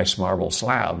nice marble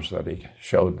slabs that he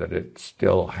showed that it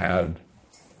still had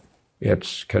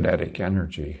its kinetic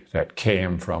energy that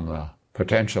came from the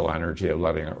potential energy of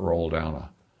letting it roll down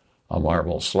a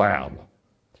marble slab.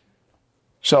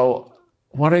 So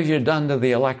what have you done to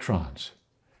the electrons?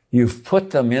 You've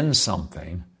put them in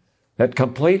something that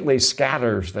completely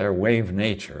scatters their wave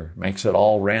nature, makes it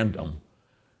all random,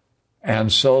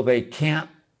 and so they can't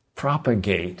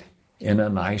propagate in a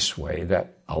nice way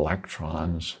that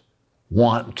electrons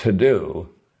want to do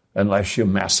unless you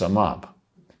mess them up.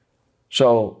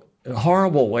 So a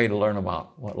horrible way to learn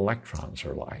about what electrons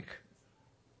are like.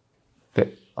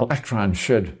 The electron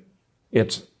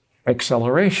its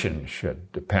acceleration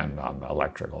should depend on the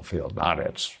electrical field, not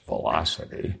its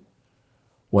velocity.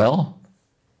 Well,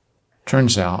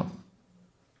 turns out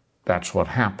that's what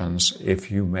happens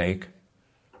if you make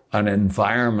an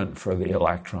environment for the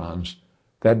electrons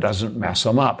that doesn't mess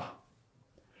them up.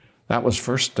 That was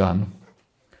first done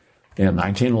in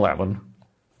 1911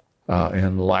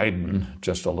 in Leiden,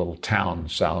 just a little town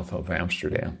south of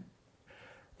Amsterdam.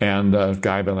 And a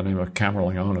guy by the name of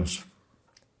Camerlingionus.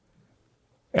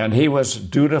 And he was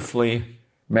dutifully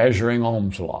measuring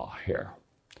Ohm's law here.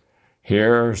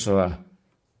 Here's a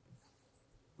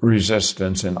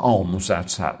resistance in ohms,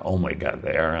 that's that omega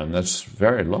there, and that's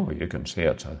very low. You can see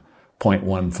it's a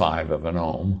 0.15 of an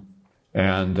ohm.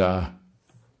 And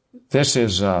this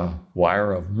is a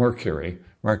wire of mercury.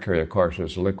 Mercury, of course,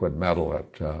 is liquid metal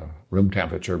at room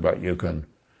temperature, but you can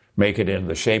make it in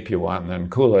the shape you want and then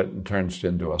cool it and turns it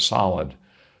into a solid.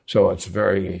 So it's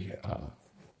very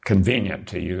convenient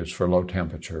to use for low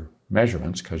temperature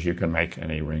measurements because you can make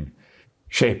any ring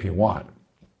shape you want.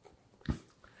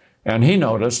 And he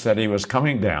noticed that he was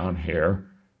coming down here,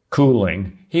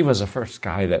 cooling. He was the first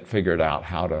guy that figured out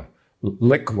how to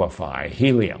liquefy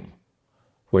helium,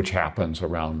 which happens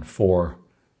around 4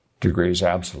 degrees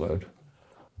absolute.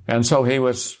 And so he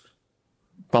was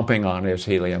pumping on his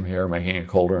helium here, making it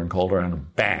colder and colder,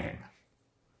 and bang,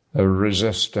 the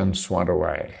resistance went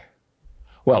away.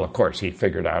 Well, of course, he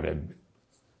figured out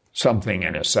something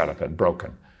in his setup had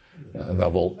broken. The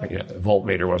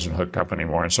voltmeter wasn't hooked up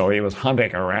anymore, and so he was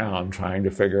hunting around trying to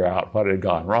figure out what had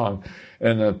gone wrong.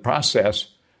 In the process,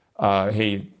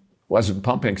 he wasn't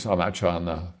pumping so much on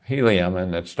the helium,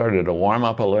 and it started to warm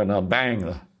up a little, and bang,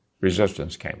 the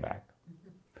resistance came back.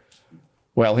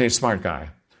 Well, he's a smart guy,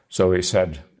 so he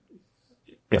said,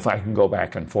 if I can go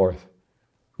back and forth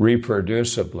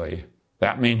reproducibly,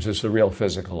 that means it's a real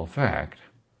physical effect.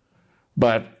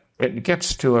 But it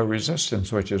gets to a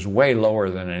resistance which is way lower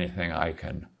than anything I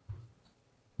can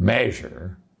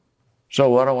measure. So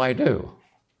what do I do?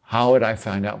 How would I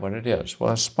find out what it is?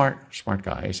 Well, a smart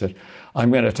guy, he said,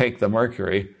 I'm going to take the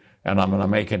mercury and I'm going to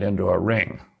make it into a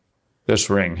ring. This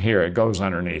ring here, it goes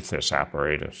underneath this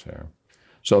apparatus there.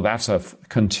 So that's a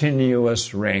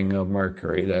continuous ring of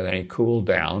mercury that ain't cooled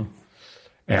down.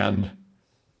 And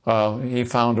he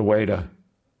found a way to,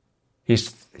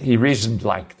 he reasoned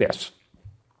like this.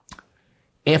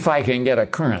 If I can get a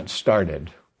current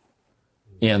started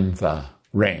in the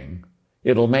ring,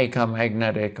 it'll make a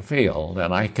magnetic field,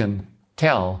 and I can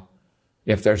tell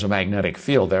if there's a magnetic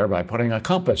field there by putting a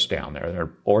compass down there.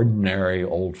 They're ordinary,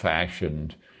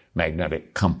 old-fashioned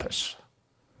magnetic compass.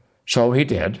 So he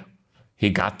did.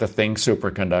 He got the thing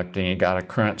superconducting, he got a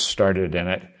current started in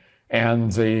it,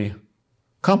 and the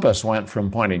compass went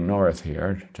from pointing north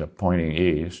here to pointing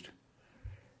east.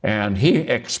 And he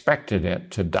expected it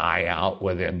to die out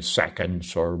within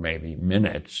seconds or maybe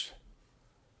minutes.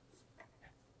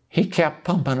 He kept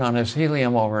pumping on his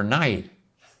helium overnight,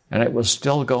 and it was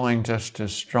still going just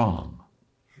as strong.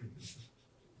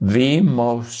 the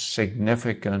most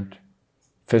significant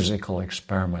physical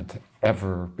experiment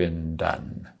ever been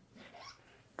done.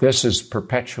 This is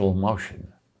perpetual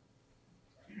motion.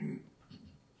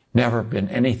 Never been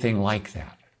anything like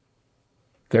that.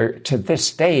 There, to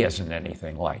this day, isn't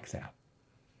anything like that.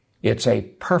 It's a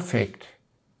perfect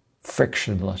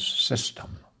frictionless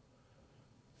system.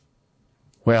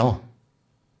 Well,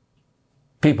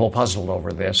 people puzzled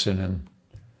over this, and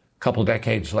a couple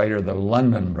decades later, the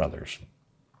London brothers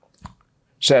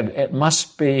said it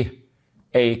must be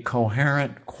a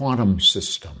coherent quantum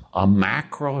system, a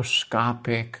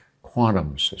macroscopic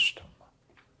quantum system.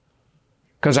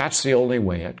 Because that's the only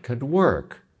way it could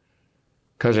work.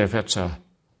 Because if it's a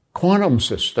quantum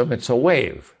system, it's a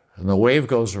wave. And the wave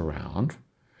goes around,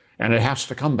 and it has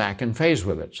to come back in phase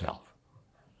with itself.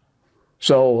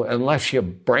 So unless you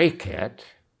break it,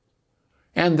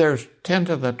 and there's 10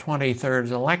 to the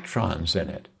 23rd electrons in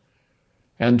it.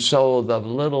 And so the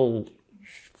little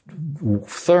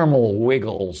thermal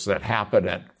wiggles that happen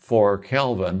at 4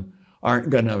 Kelvin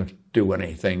aren't going to do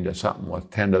anything to something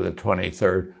with 10 to the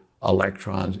 23rd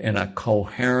electrons in a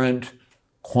coherent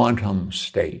quantum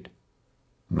state.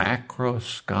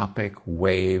 Macroscopic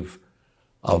wave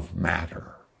of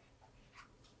matter.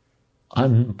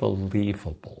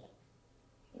 Unbelievable.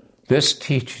 This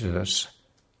teaches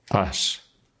us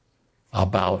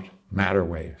about matter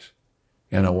waves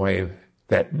in a way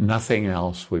that nothing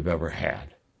else we've ever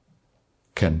had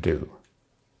can do.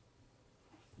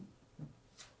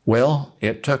 Well,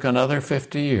 it took another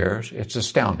 50 years. It's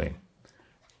astounding.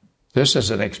 This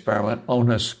is an experiment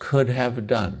Onus could have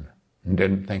done and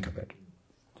didn't think of it.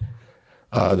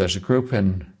 There's a group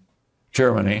in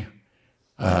Germany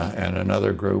and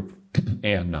another group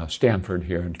in Stanford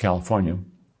here in California.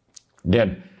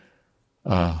 Did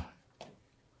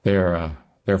their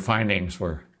findings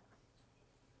were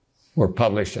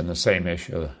published in the same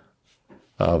issue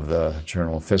of the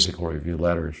Journal of Physical Review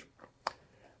Letters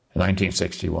in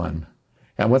 1961.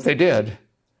 And what they did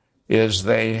is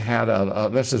they had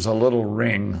this is a little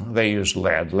ring. They used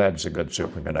lead. Lead's a good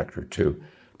superconductor too.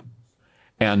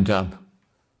 And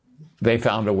they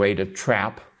found a way to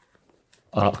trap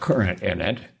current in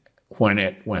it when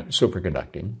it went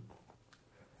superconducting.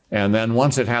 And then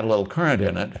once it had a little current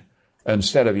in it,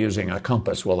 instead of using a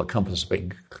compass, well, a compass is a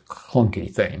big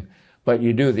clunky thing, but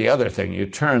you do the other thing. You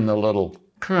turn the little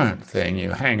current thing, you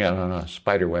hang it on a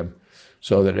spider web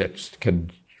so that it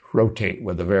can rotate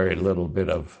with a very little bit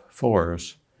of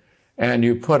force, and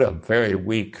you put a very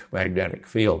weak magnetic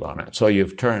field on it. So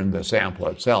you've turned the sample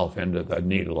itself into the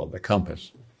needle of the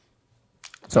compass.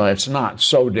 So it's not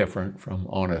so different from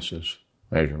Onus's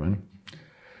measurement.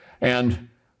 And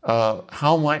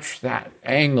how much that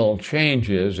angle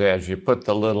changes as you put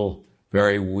the little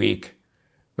very weak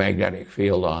magnetic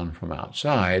field on from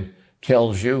outside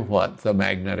tells you what the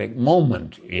magnetic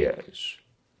moment is.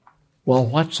 Well,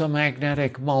 what's a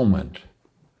magnetic moment?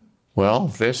 Well,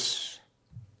 this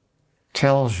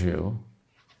tells you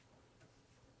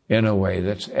in a way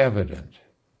that's evident.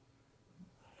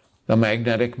 The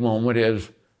magnetic moment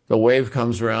is the wave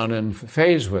comes around in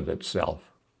phase with itself.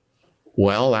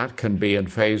 Well, that can be in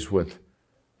phase with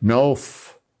no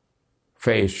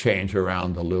phase change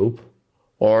around the loop,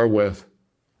 or with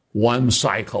one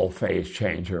cycle phase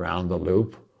change around the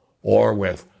loop, or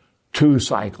with 2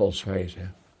 cycles phase.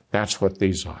 That's what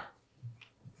these are.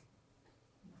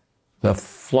 The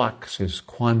flux is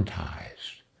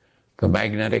quantized. The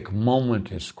magnetic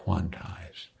moment is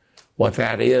quantized. What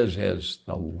that is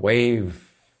the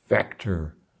wave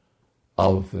vector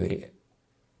of the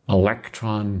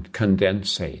electron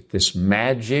condensate, this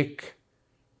magic,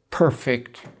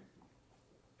 perfect,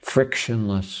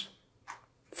 frictionless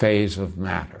phase of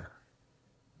matter.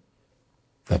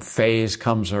 The phase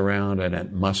comes around, and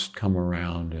it must come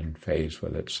around in phase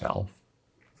with itself.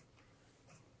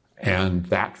 And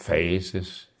that phase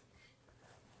is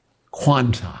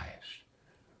quantized.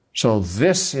 So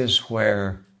this is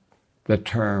where the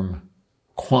term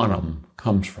quantum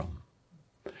comes from.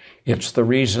 It's the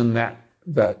reason that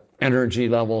the energy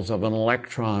levels of an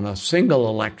electron, a single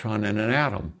electron in an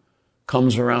atom,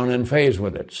 comes around in phase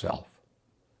with itself.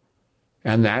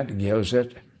 And that gives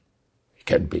it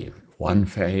can be 1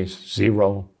 phase,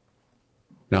 0.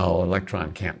 No,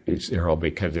 electron can't be 0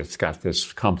 because it's got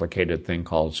this complicated thing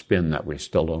called spin that we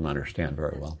still don't understand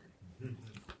very well.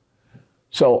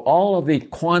 So all of the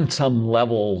quantum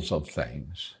levels of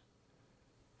things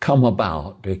come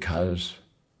about because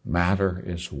matter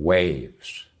is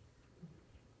waves.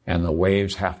 And the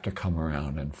waves have to come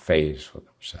around in phase with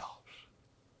themselves.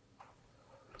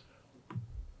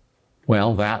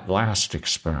 Well, that last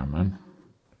experiment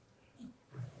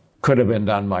could have been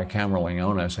done by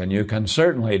Camerlingonis, and you can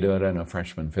certainly do it in a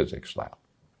freshman physics lab.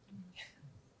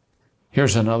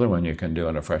 Here's another one you can do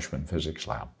in a freshman physics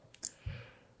lab.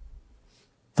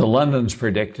 The Londons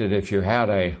predicted if you had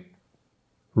a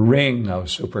ring of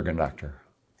superconductor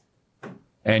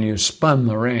and you spun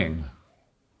the ring,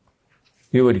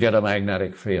 you would get a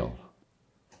magnetic field.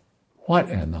 What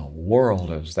in the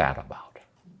world is that about?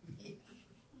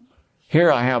 Here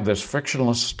I have this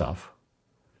frictionless stuff,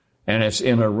 and it's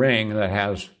in a ring that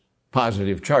has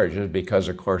positive charges because,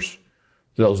 of course,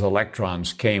 those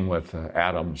electrons came with the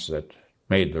atoms that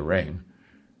made the ring,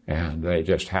 and they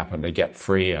just happen to get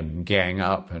free and gang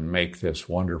up and make this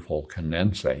wonderful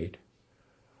condensate.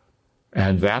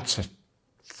 And that's a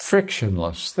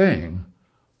frictionless thing,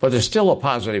 but there's still a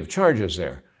positive charges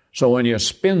there. So when you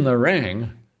spin the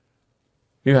ring,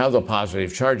 you have the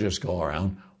positive charges go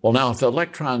around. Well, now, if the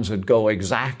electrons would go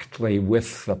exactly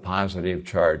with the positive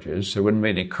charges, there wouldn't be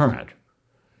any current,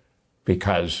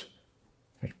 because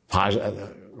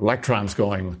electrons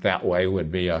going that way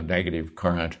would be a negative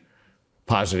current.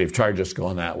 Positive charges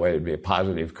going that way would be a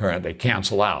positive current. They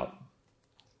cancel out.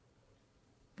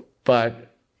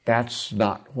 But that's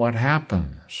not what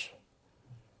happens.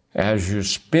 As you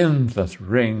spin the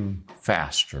ring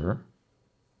faster,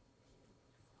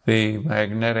 the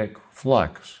magnetic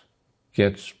flux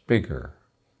gets bigger.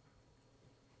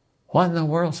 What in the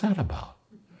world is that about?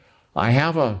 I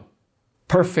have a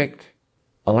perfect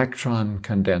electron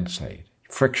condensate,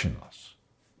 frictionless,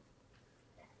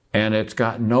 and it's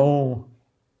got no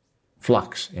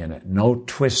flux in it, no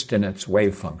twist in its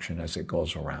wave function as it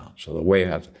goes around. So the wave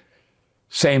has the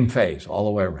same phase all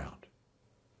the way around.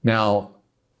 Now,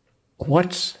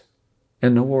 what's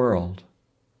in the world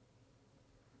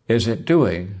is it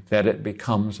doing that it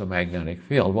becomes a magnetic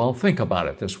field? Well, think about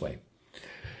it this way.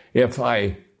 If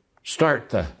I start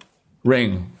the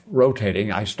ring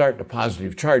rotating, I start the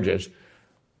positive charges,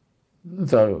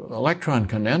 the electron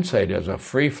condensate is a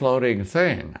free-floating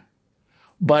thing,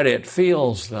 but it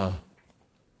feels the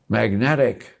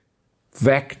magnetic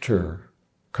vector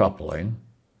coupling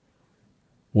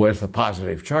with the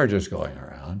positive charges going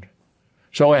around,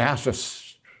 so it has to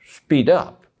speed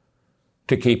up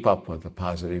to keep up with the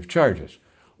positive charges.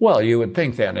 Well, you would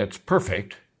think then it's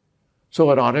perfect,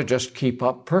 so it ought to just keep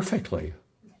up perfectly.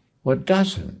 Well, it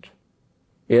doesn't.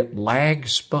 It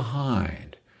lags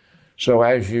behind. So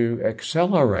as you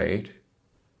accelerate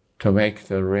to make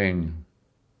the ring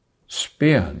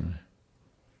spin,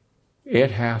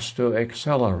 it has to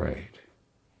accelerate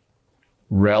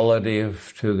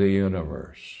relative to the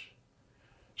universe.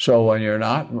 So when you're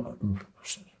not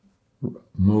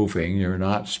moving, you're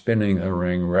not spinning the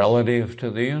ring relative to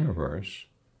the universe,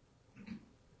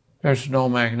 there's no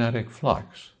magnetic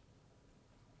flux.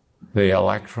 The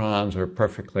electrons are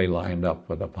perfectly lined up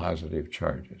with the positive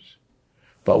charges.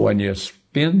 But when you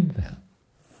spin them,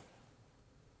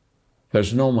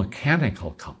 there's no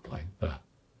mechanical coupling.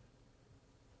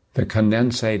 The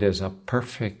condensate is a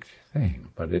perfect thing,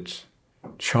 but it's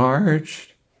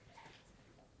charged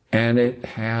and it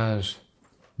has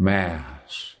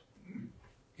mass.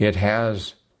 It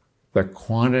has the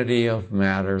quantity of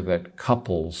matter that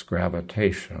couples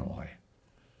gravitationally.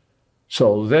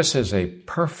 So this is a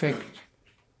perfect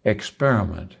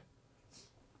experiment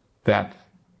that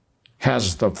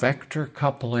has the vector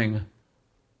coupling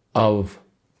of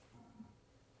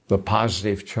the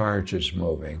positive charges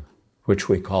moving, which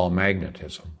we call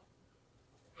magnetism.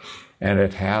 And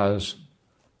it has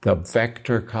the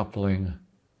vector coupling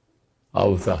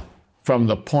of from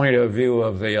the point of view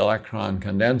of the electron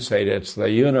condensate, it's the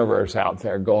universe out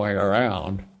there going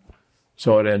around.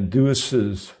 So it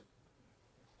induces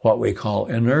what we call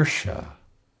inertia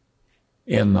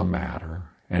in the matter.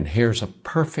 And here's a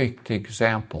perfect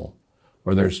example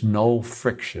where there's no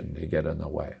friction to get in the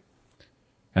way.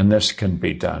 And this can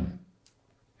be done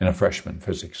in a freshman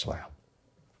physics lab.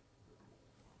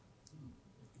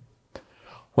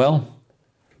 Well,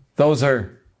 those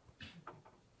are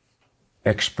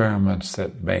experiments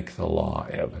that make the law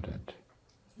evident.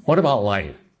 What about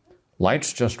light?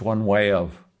 Light's just one way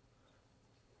of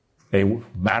a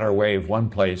matter wave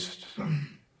one place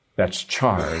that's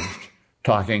charged,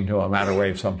 talking to a matter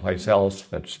wave someplace else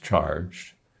that's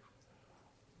charged.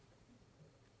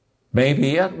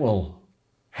 Maybe it will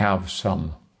have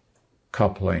some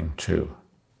coupling to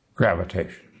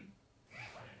gravitation.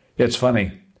 It's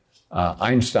funny,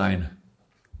 Einstein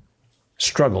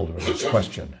struggled with this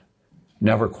question,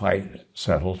 never quite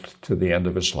settled to the end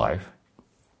of his life.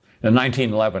 In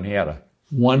 1911, he had a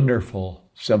wonderful,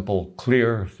 simple,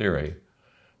 clear theory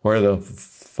where the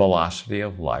velocity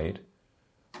of light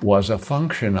was a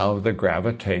function of the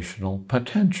gravitational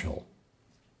potential.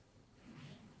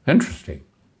 Interesting.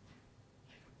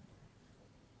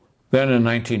 Then in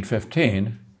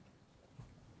 1915,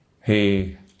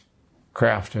 he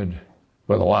crafted,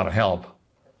 with a lot of help,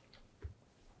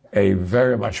 a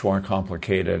very much more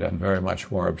complicated and very much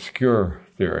more obscure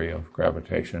theory of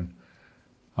gravitation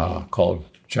called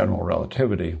general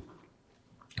relativity.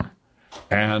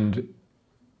 And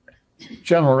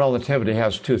general relativity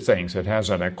has two things. It has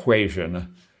an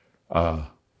equation,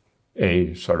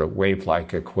 a sort of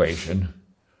wave-like equation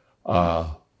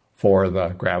for the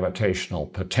gravitational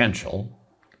potential,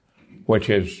 which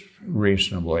is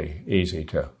reasonably easy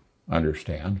to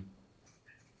understand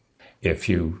if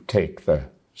you take the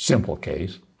simple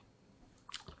case.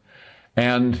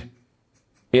 And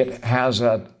it has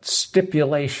a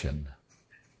stipulation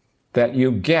that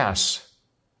you guess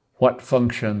what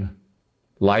function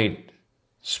light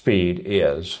speed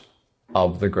is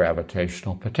of the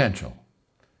gravitational potential.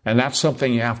 And that's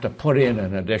something you have to put in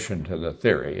addition to the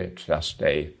theory. It's just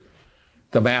the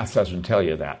math doesn't tell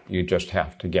you that. You just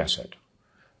have to guess it.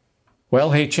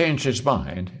 Well, he changed his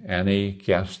mind, and he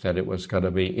guessed that it was going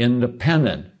to be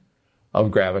independent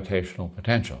of gravitational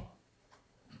potential.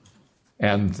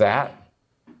 And that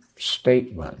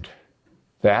statement,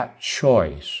 that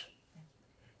choice,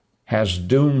 has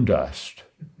doomed us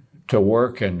to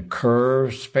work in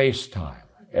curved space-time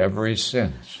ever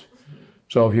since.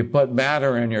 So if you put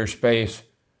matter in your space,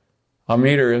 a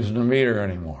meter isn't a meter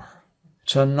anymore.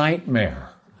 It's a nightmare.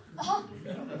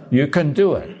 You can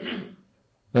do it.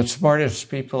 The smartest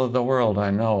people in the world I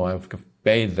know have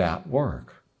made that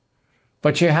work.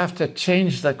 But you have to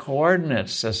change the coordinate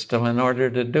system in order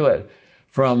to do it.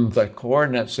 From the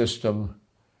coordinate system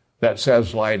that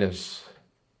says light is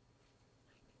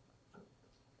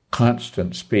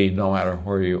constant speed no matter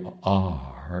where you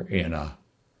are in a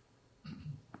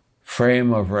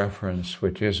frame of reference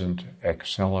which isn't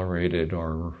accelerated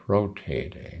or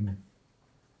rotating.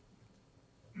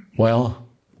 Well,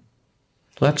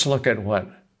 let's look at what,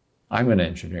 I'm an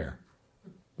engineer.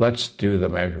 Let's do the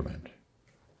measurement.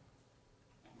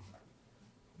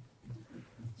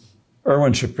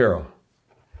 Erwin Shapiro,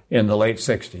 in the late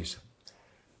 60s,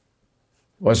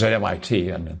 was at MIT,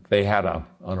 and they had an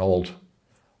old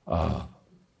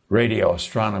radio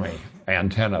astronomy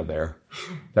antenna there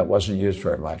that wasn't used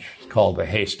very much. It's called the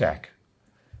Haystack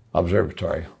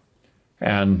Observatory.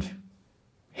 And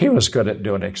he was good at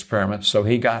doing experiments, so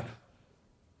he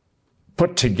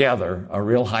put together a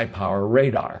real high-power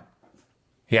radar.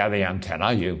 He had the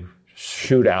antenna. You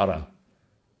shoot out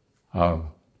a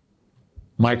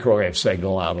microwave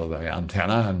signal out of the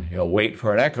antenna, and you'll wait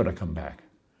for an echo to come back.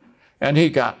 And he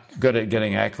got good at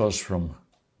getting echoes from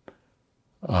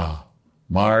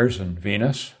Mars and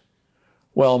Venus.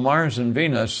 Well, Mars and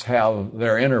Venus have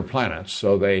their inner planets,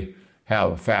 so they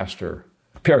have faster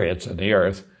periods than the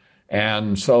Earth.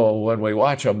 And so when we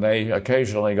watch them, they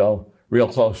occasionally go real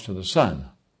close to the sun.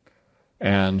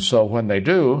 And so when they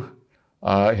do,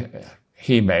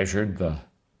 he measured the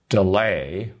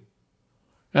delay.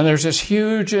 And there's this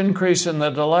huge increase in the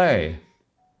delay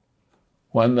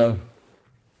when the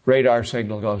radar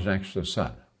signal goes next to the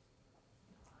sun.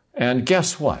 And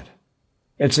guess what?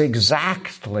 It's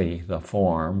exactly the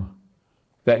form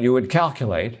that you would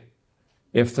calculate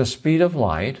if the speed of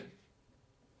light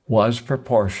was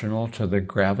proportional to the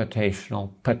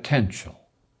gravitational potential.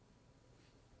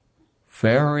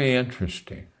 Very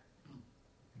interesting.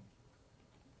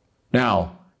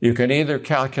 Now, you can either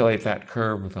calculate that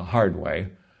curve the hard way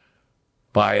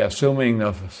by assuming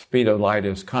the speed of light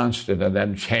is constant and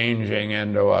then changing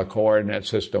into a coordinate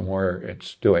system where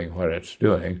it's doing what it's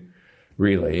doing,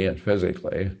 really and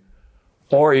physically.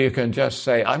 Or you can just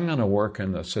say, I'm going to work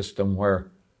in the system where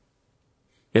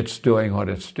it's doing what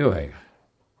it's doing.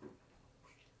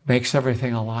 Makes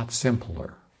everything a lot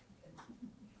simpler.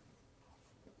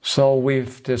 So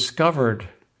we've discovered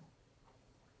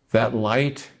that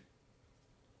light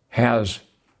has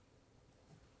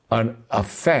an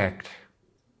effect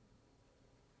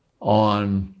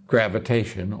on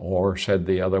gravitation, or said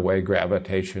the other way,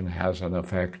 gravitation has an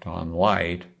effect on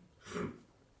light.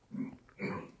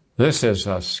 This is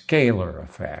a scalar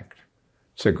effect.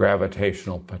 So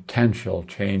gravitational potential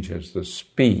changes the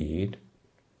speed.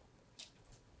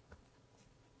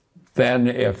 Then,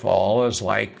 if all is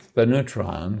like the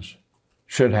neutrons,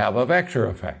 should have a vector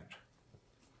effect.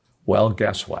 Well,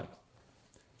 guess what?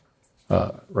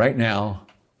 Right now,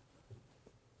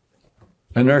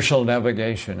 inertial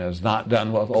navigation is not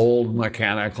done with old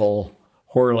mechanical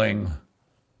whirling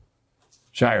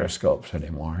gyroscopes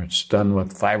anymore. It's done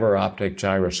with fiber optic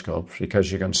gyroscopes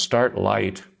because you can start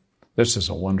light. This is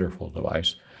a wonderful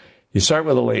device. You start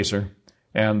with a laser,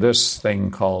 And this thing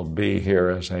called B here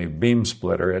is a beam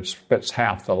splitter. It spits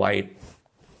half the light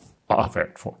off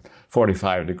at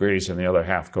 45 degrees, and the other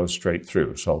half goes straight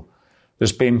through. So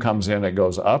this beam comes in, it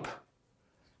goes up,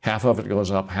 half of it goes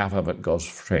up, half of it goes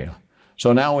straight.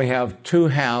 So now we have two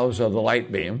halves of the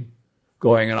light beam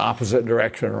going in opposite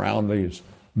direction around these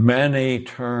many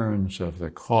turns of the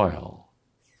coil.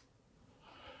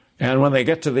 And when they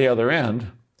get to the other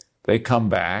end, they come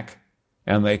back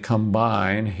and they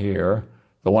combine here.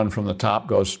 The one from the top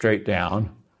goes straight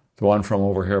down. The one from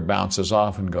over here bounces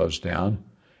off and goes down.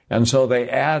 And so they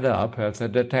add up at the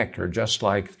detector just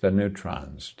like the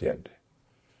neutrons did.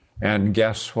 And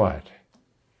guess what?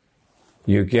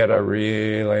 You get a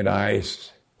really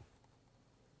nice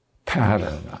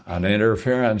pattern, an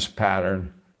interference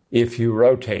pattern, if you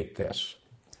rotate this.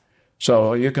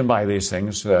 So you can buy these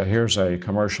things. Here's a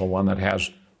commercial one that has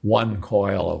one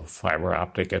coil of fiber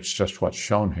optic. It's just what's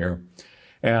shown here.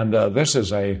 And this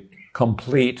is a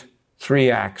complete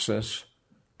 3-axis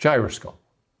gyroscope.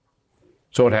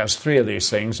 So it has 3 of these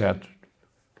things that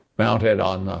mounted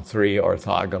on 3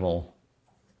 orthogonal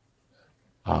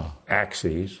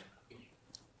axes.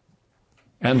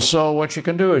 And so what you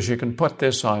can do is you can put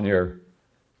this on your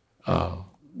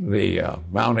the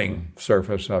mounting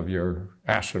surface of your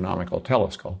astronomical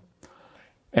telescope.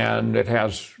 And it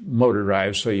has motor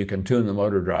drives, so you can tune the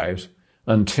motor drives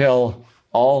until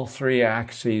all 3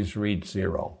 axes read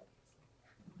 0.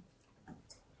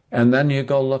 And then you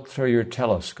go look through your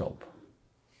telescope.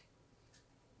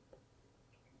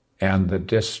 And the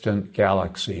distant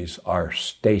galaxies are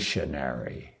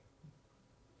stationary.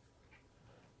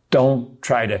 Don't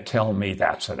try to tell me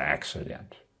that's an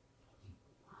accident.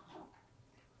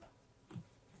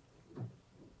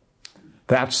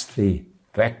 That's the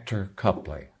vector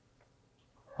coupling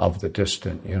of the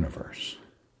distant universe.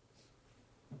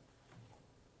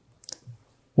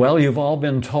 Well, you've all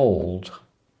been told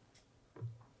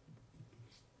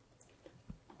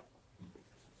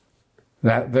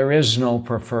that there is no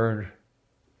preferred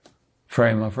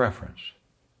frame of reference.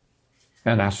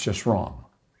 And that's just wrong.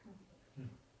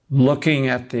 Looking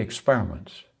at the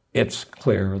experiments, it's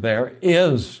clear there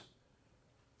is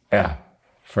a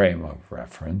frame of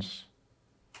reference,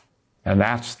 and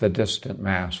that's the distant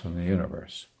mass in the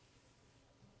universe.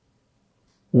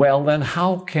 Well, then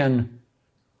how can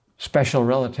special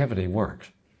relativity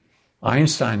work?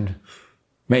 Einstein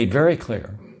made very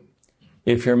clear,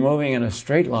 if you're moving in a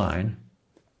straight line,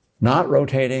 not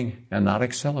rotating and not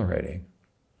accelerating,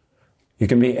 you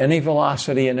can be any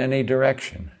velocity in any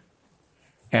direction,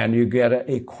 and you get an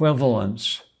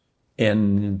equivalence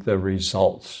in the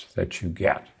results that you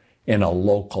get in a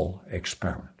local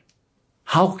experiment.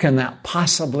 How can that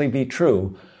possibly be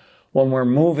true when we're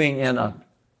moving in a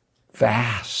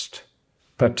vast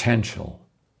potential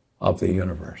of the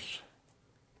universe?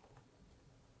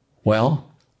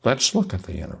 Well, let's look at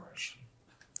the universe.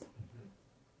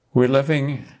 We're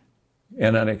living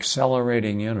in an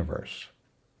accelerating universe.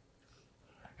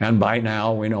 And by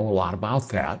now, we know a lot about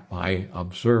that by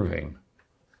observing.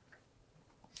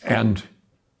 And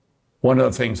one of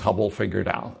the things Hubble figured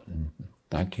out in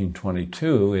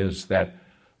 1922 is that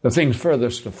the things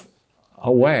furthest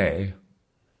away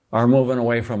are moving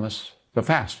away from us the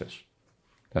fastest.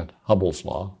 That's Hubble's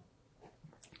law.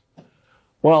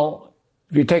 Well,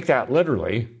 if you take that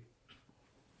literally,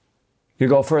 you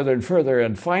go further and further,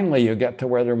 and finally you get to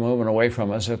where they're moving away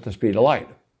from us at the speed of light.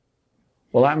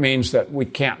 Well, that means that we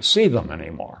can't see them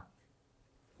anymore.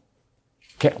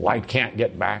 Light can't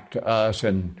get back to us,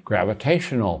 and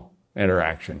gravitational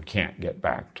interaction can't get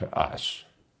back to us.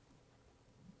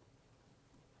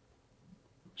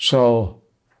 So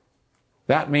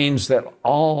that means that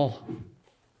all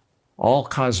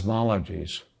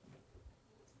cosmologies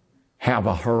have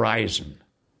a horizon.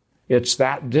 It's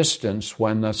that distance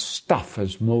when the stuff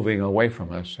is moving away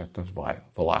from us at the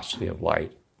velocity of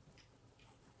light.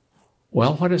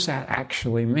 Well, what does that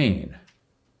actually mean?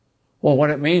 Well, what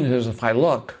it means is if I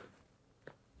look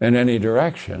in any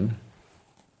direction,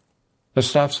 the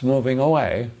stuff's moving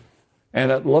away, and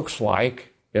it looks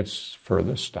like its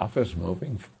further stuff is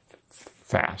moving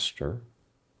faster.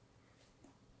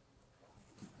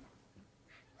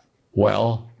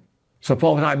 Well,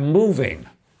 suppose I'm moving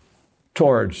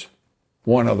towards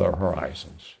one of the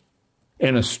horizons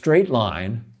in a straight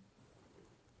line,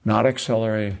 not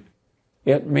accelerating.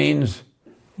 It means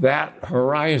that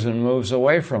horizon moves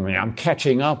away from me. I'm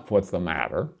catching up with the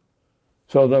matter.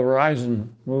 So the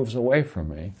horizon moves away from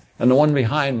me, and the one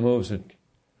behind moves it.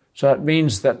 So it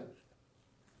means that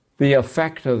the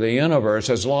effect of the universe,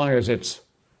 as long as it's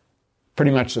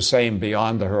pretty much the same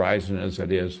beyond the horizon as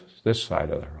it is this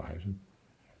side of the horizon,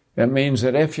 It means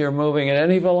that if you're moving at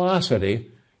any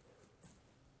velocity,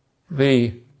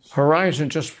 the horizon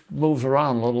just moves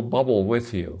around a little bubble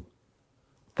with you.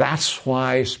 That's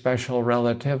why special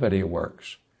relativity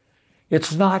works.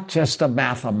 It's not just a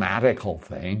mathematical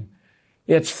thing.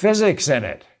 It's physics in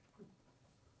it.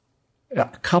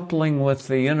 Coupling with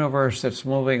the universe that's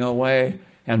moving away,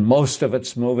 and most of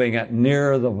it's moving at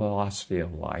near the velocity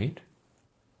of light,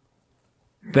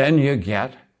 then you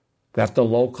get that the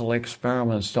local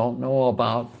experiments don't know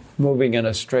about moving in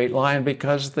a straight line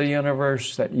because the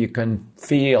universe that you can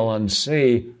feel and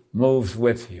see moves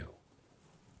with you.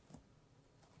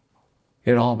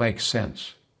 It all makes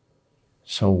sense.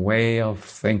 It's a way of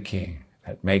thinking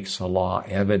that makes a law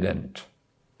evident.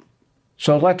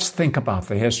 So let's think about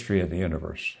the history of the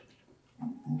universe.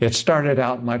 It started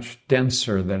out much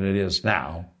denser than it is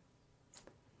now.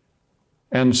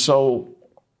 And so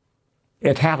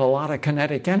it had a lot of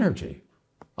kinetic energy.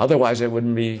 Otherwise, it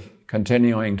wouldn't be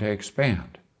continuing to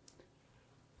expand.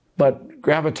 But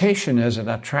gravitation is an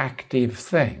attractive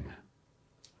thing.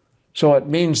 So it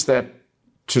means that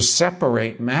to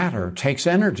separate matter takes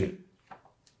energy.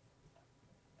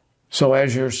 So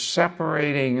as you're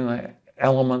separating the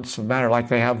elements of matter, like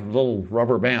they have little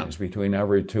rubber bands between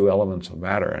every two elements of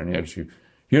matter, and as the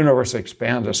universe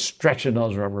expands, it's stretching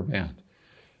those rubber bands.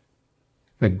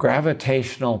 The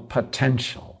gravitational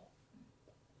potential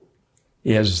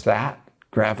is that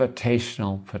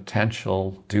gravitational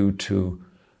potential due to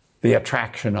the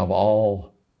attraction of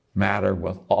all matter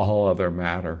with all other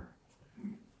matter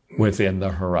within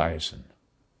the horizon.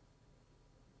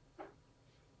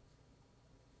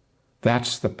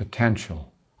 That's the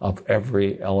potential of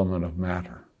every element of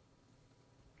matter.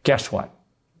 Guess what?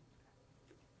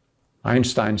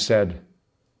 Einstein said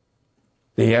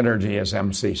the energy is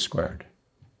mc squared.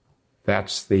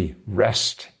 That's the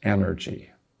rest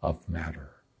energy of matter.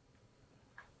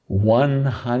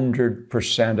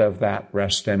 100% of that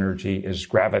rest energy is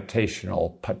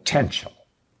gravitational potential.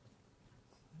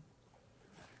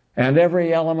 And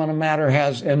every element of matter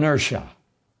has inertia.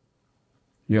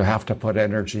 You have to put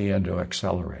energy in to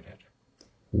accelerate it.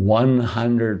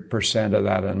 100% of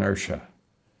that inertia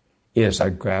is a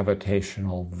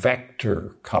gravitational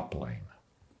vector coupling.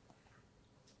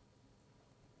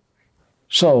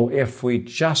 So if we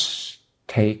just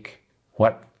take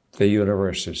what the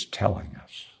universe is telling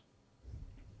us,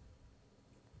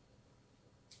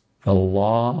 the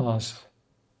laws,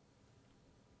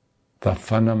 the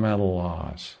fundamental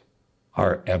laws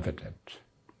are evident.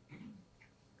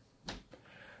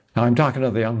 Now, I'm talking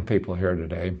to the young people here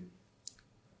today.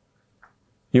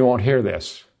 You won't hear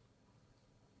this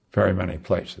very many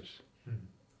places.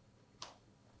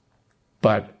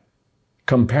 But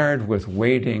compared with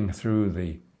wading through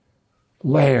the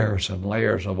layers and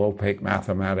layers of opaque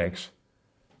mathematics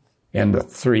in the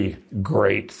three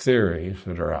great theories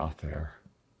that are out there,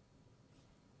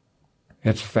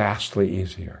 it's vastly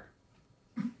easier.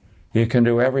 You can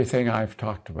do everything I've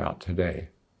talked about today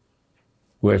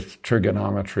with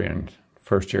trigonometry and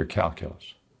first-year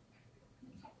calculus.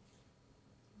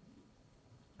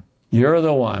 You're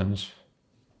the ones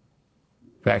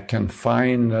that can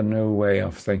find a new way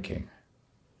of thinking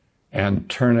and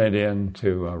turn it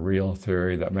into a real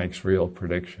theory that makes real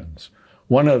predictions.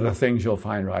 One of the things you'll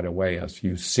find right away is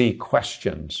you see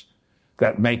questions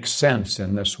that make sense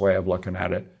in this way of looking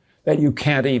at it that you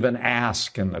can't even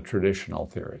ask in the traditional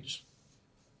theories.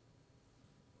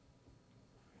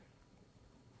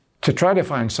 To try to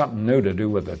find something new to do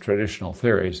with the traditional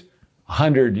theories,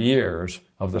 100 years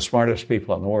of the smartest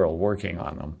people in the world working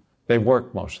on them, they've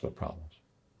worked most of the problems.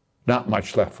 Not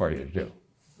much left for you to do.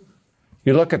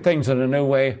 You look at things in a new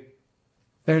way,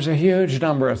 there's a huge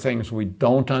number of things we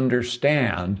don't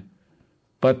understand,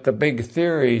 but the big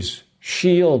theories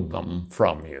shield them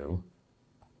from you.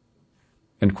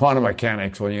 In quantum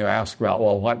mechanics, when you ask about,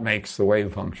 well, what makes the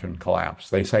wave function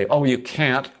collapse? They say, oh, you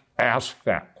can't ask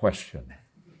that question.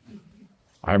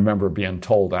 I remember being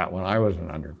told that when I was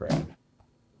an undergrad.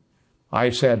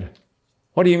 I said,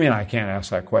 what do you mean I can't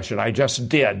ask that question? I just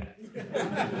did.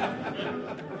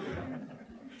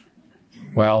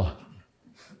 Well,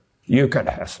 you can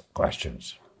ask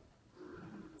questions.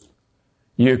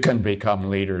 You can become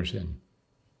leaders in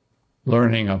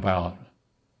learning about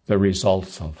the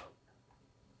results of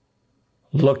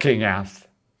looking at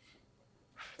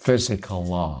physical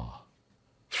law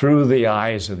through the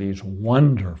eyes of these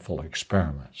wonderful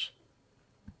experiments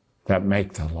that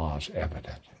make the laws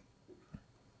evident.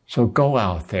 So go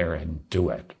out there and do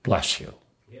it. Bless you.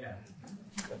 Yeah.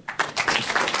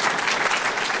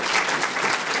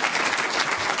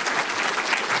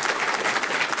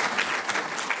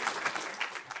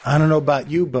 I don't know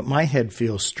about you, but my head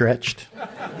feels stretched.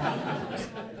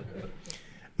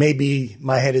 Maybe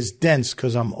my head is dense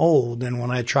because I'm old, and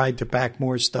when I tried to pack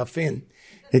more stuff in,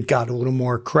 it got a little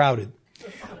more crowded.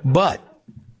 But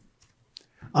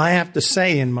I have to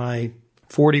say, in my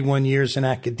 41 years in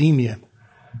academia,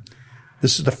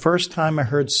 this is the first time I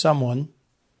heard someone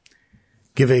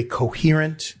give a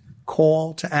coherent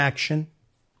call to action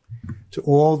to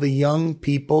all the young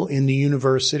people in the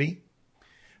university,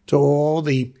 to all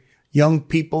the young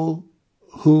people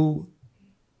who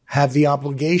have the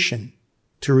obligation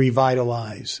to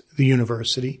revitalize the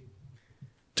university,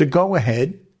 to go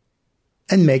ahead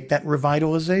and make that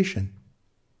revitalization.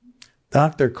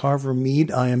 Dr. Carver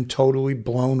Mead, I am totally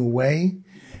blown away,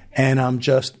 and I'm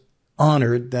just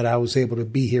honored that I was able to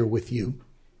be here with you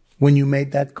when you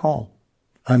made that call.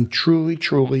 I'm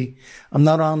truly, I'm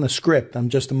not on the script. I'm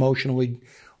just emotionally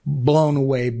blown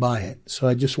away by it. So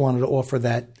I just wanted to offer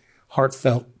that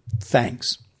heartfelt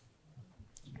thanks.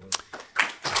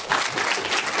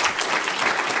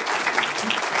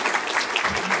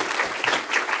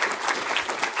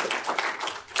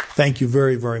 Thank you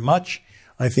very, very much.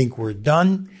 I think we're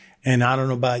done. And I don't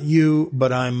know about you,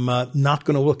 but I'm not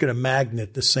going to look at a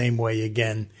magnet the same way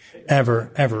again,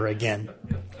 ever again.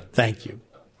 Thank you.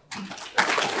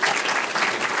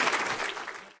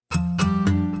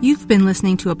 You've been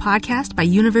listening to a podcast by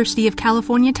University of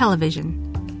California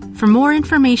Television. For more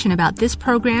information about this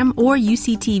program or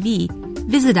UCTV,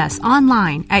 visit us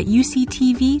online at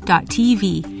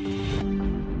uctv.tv.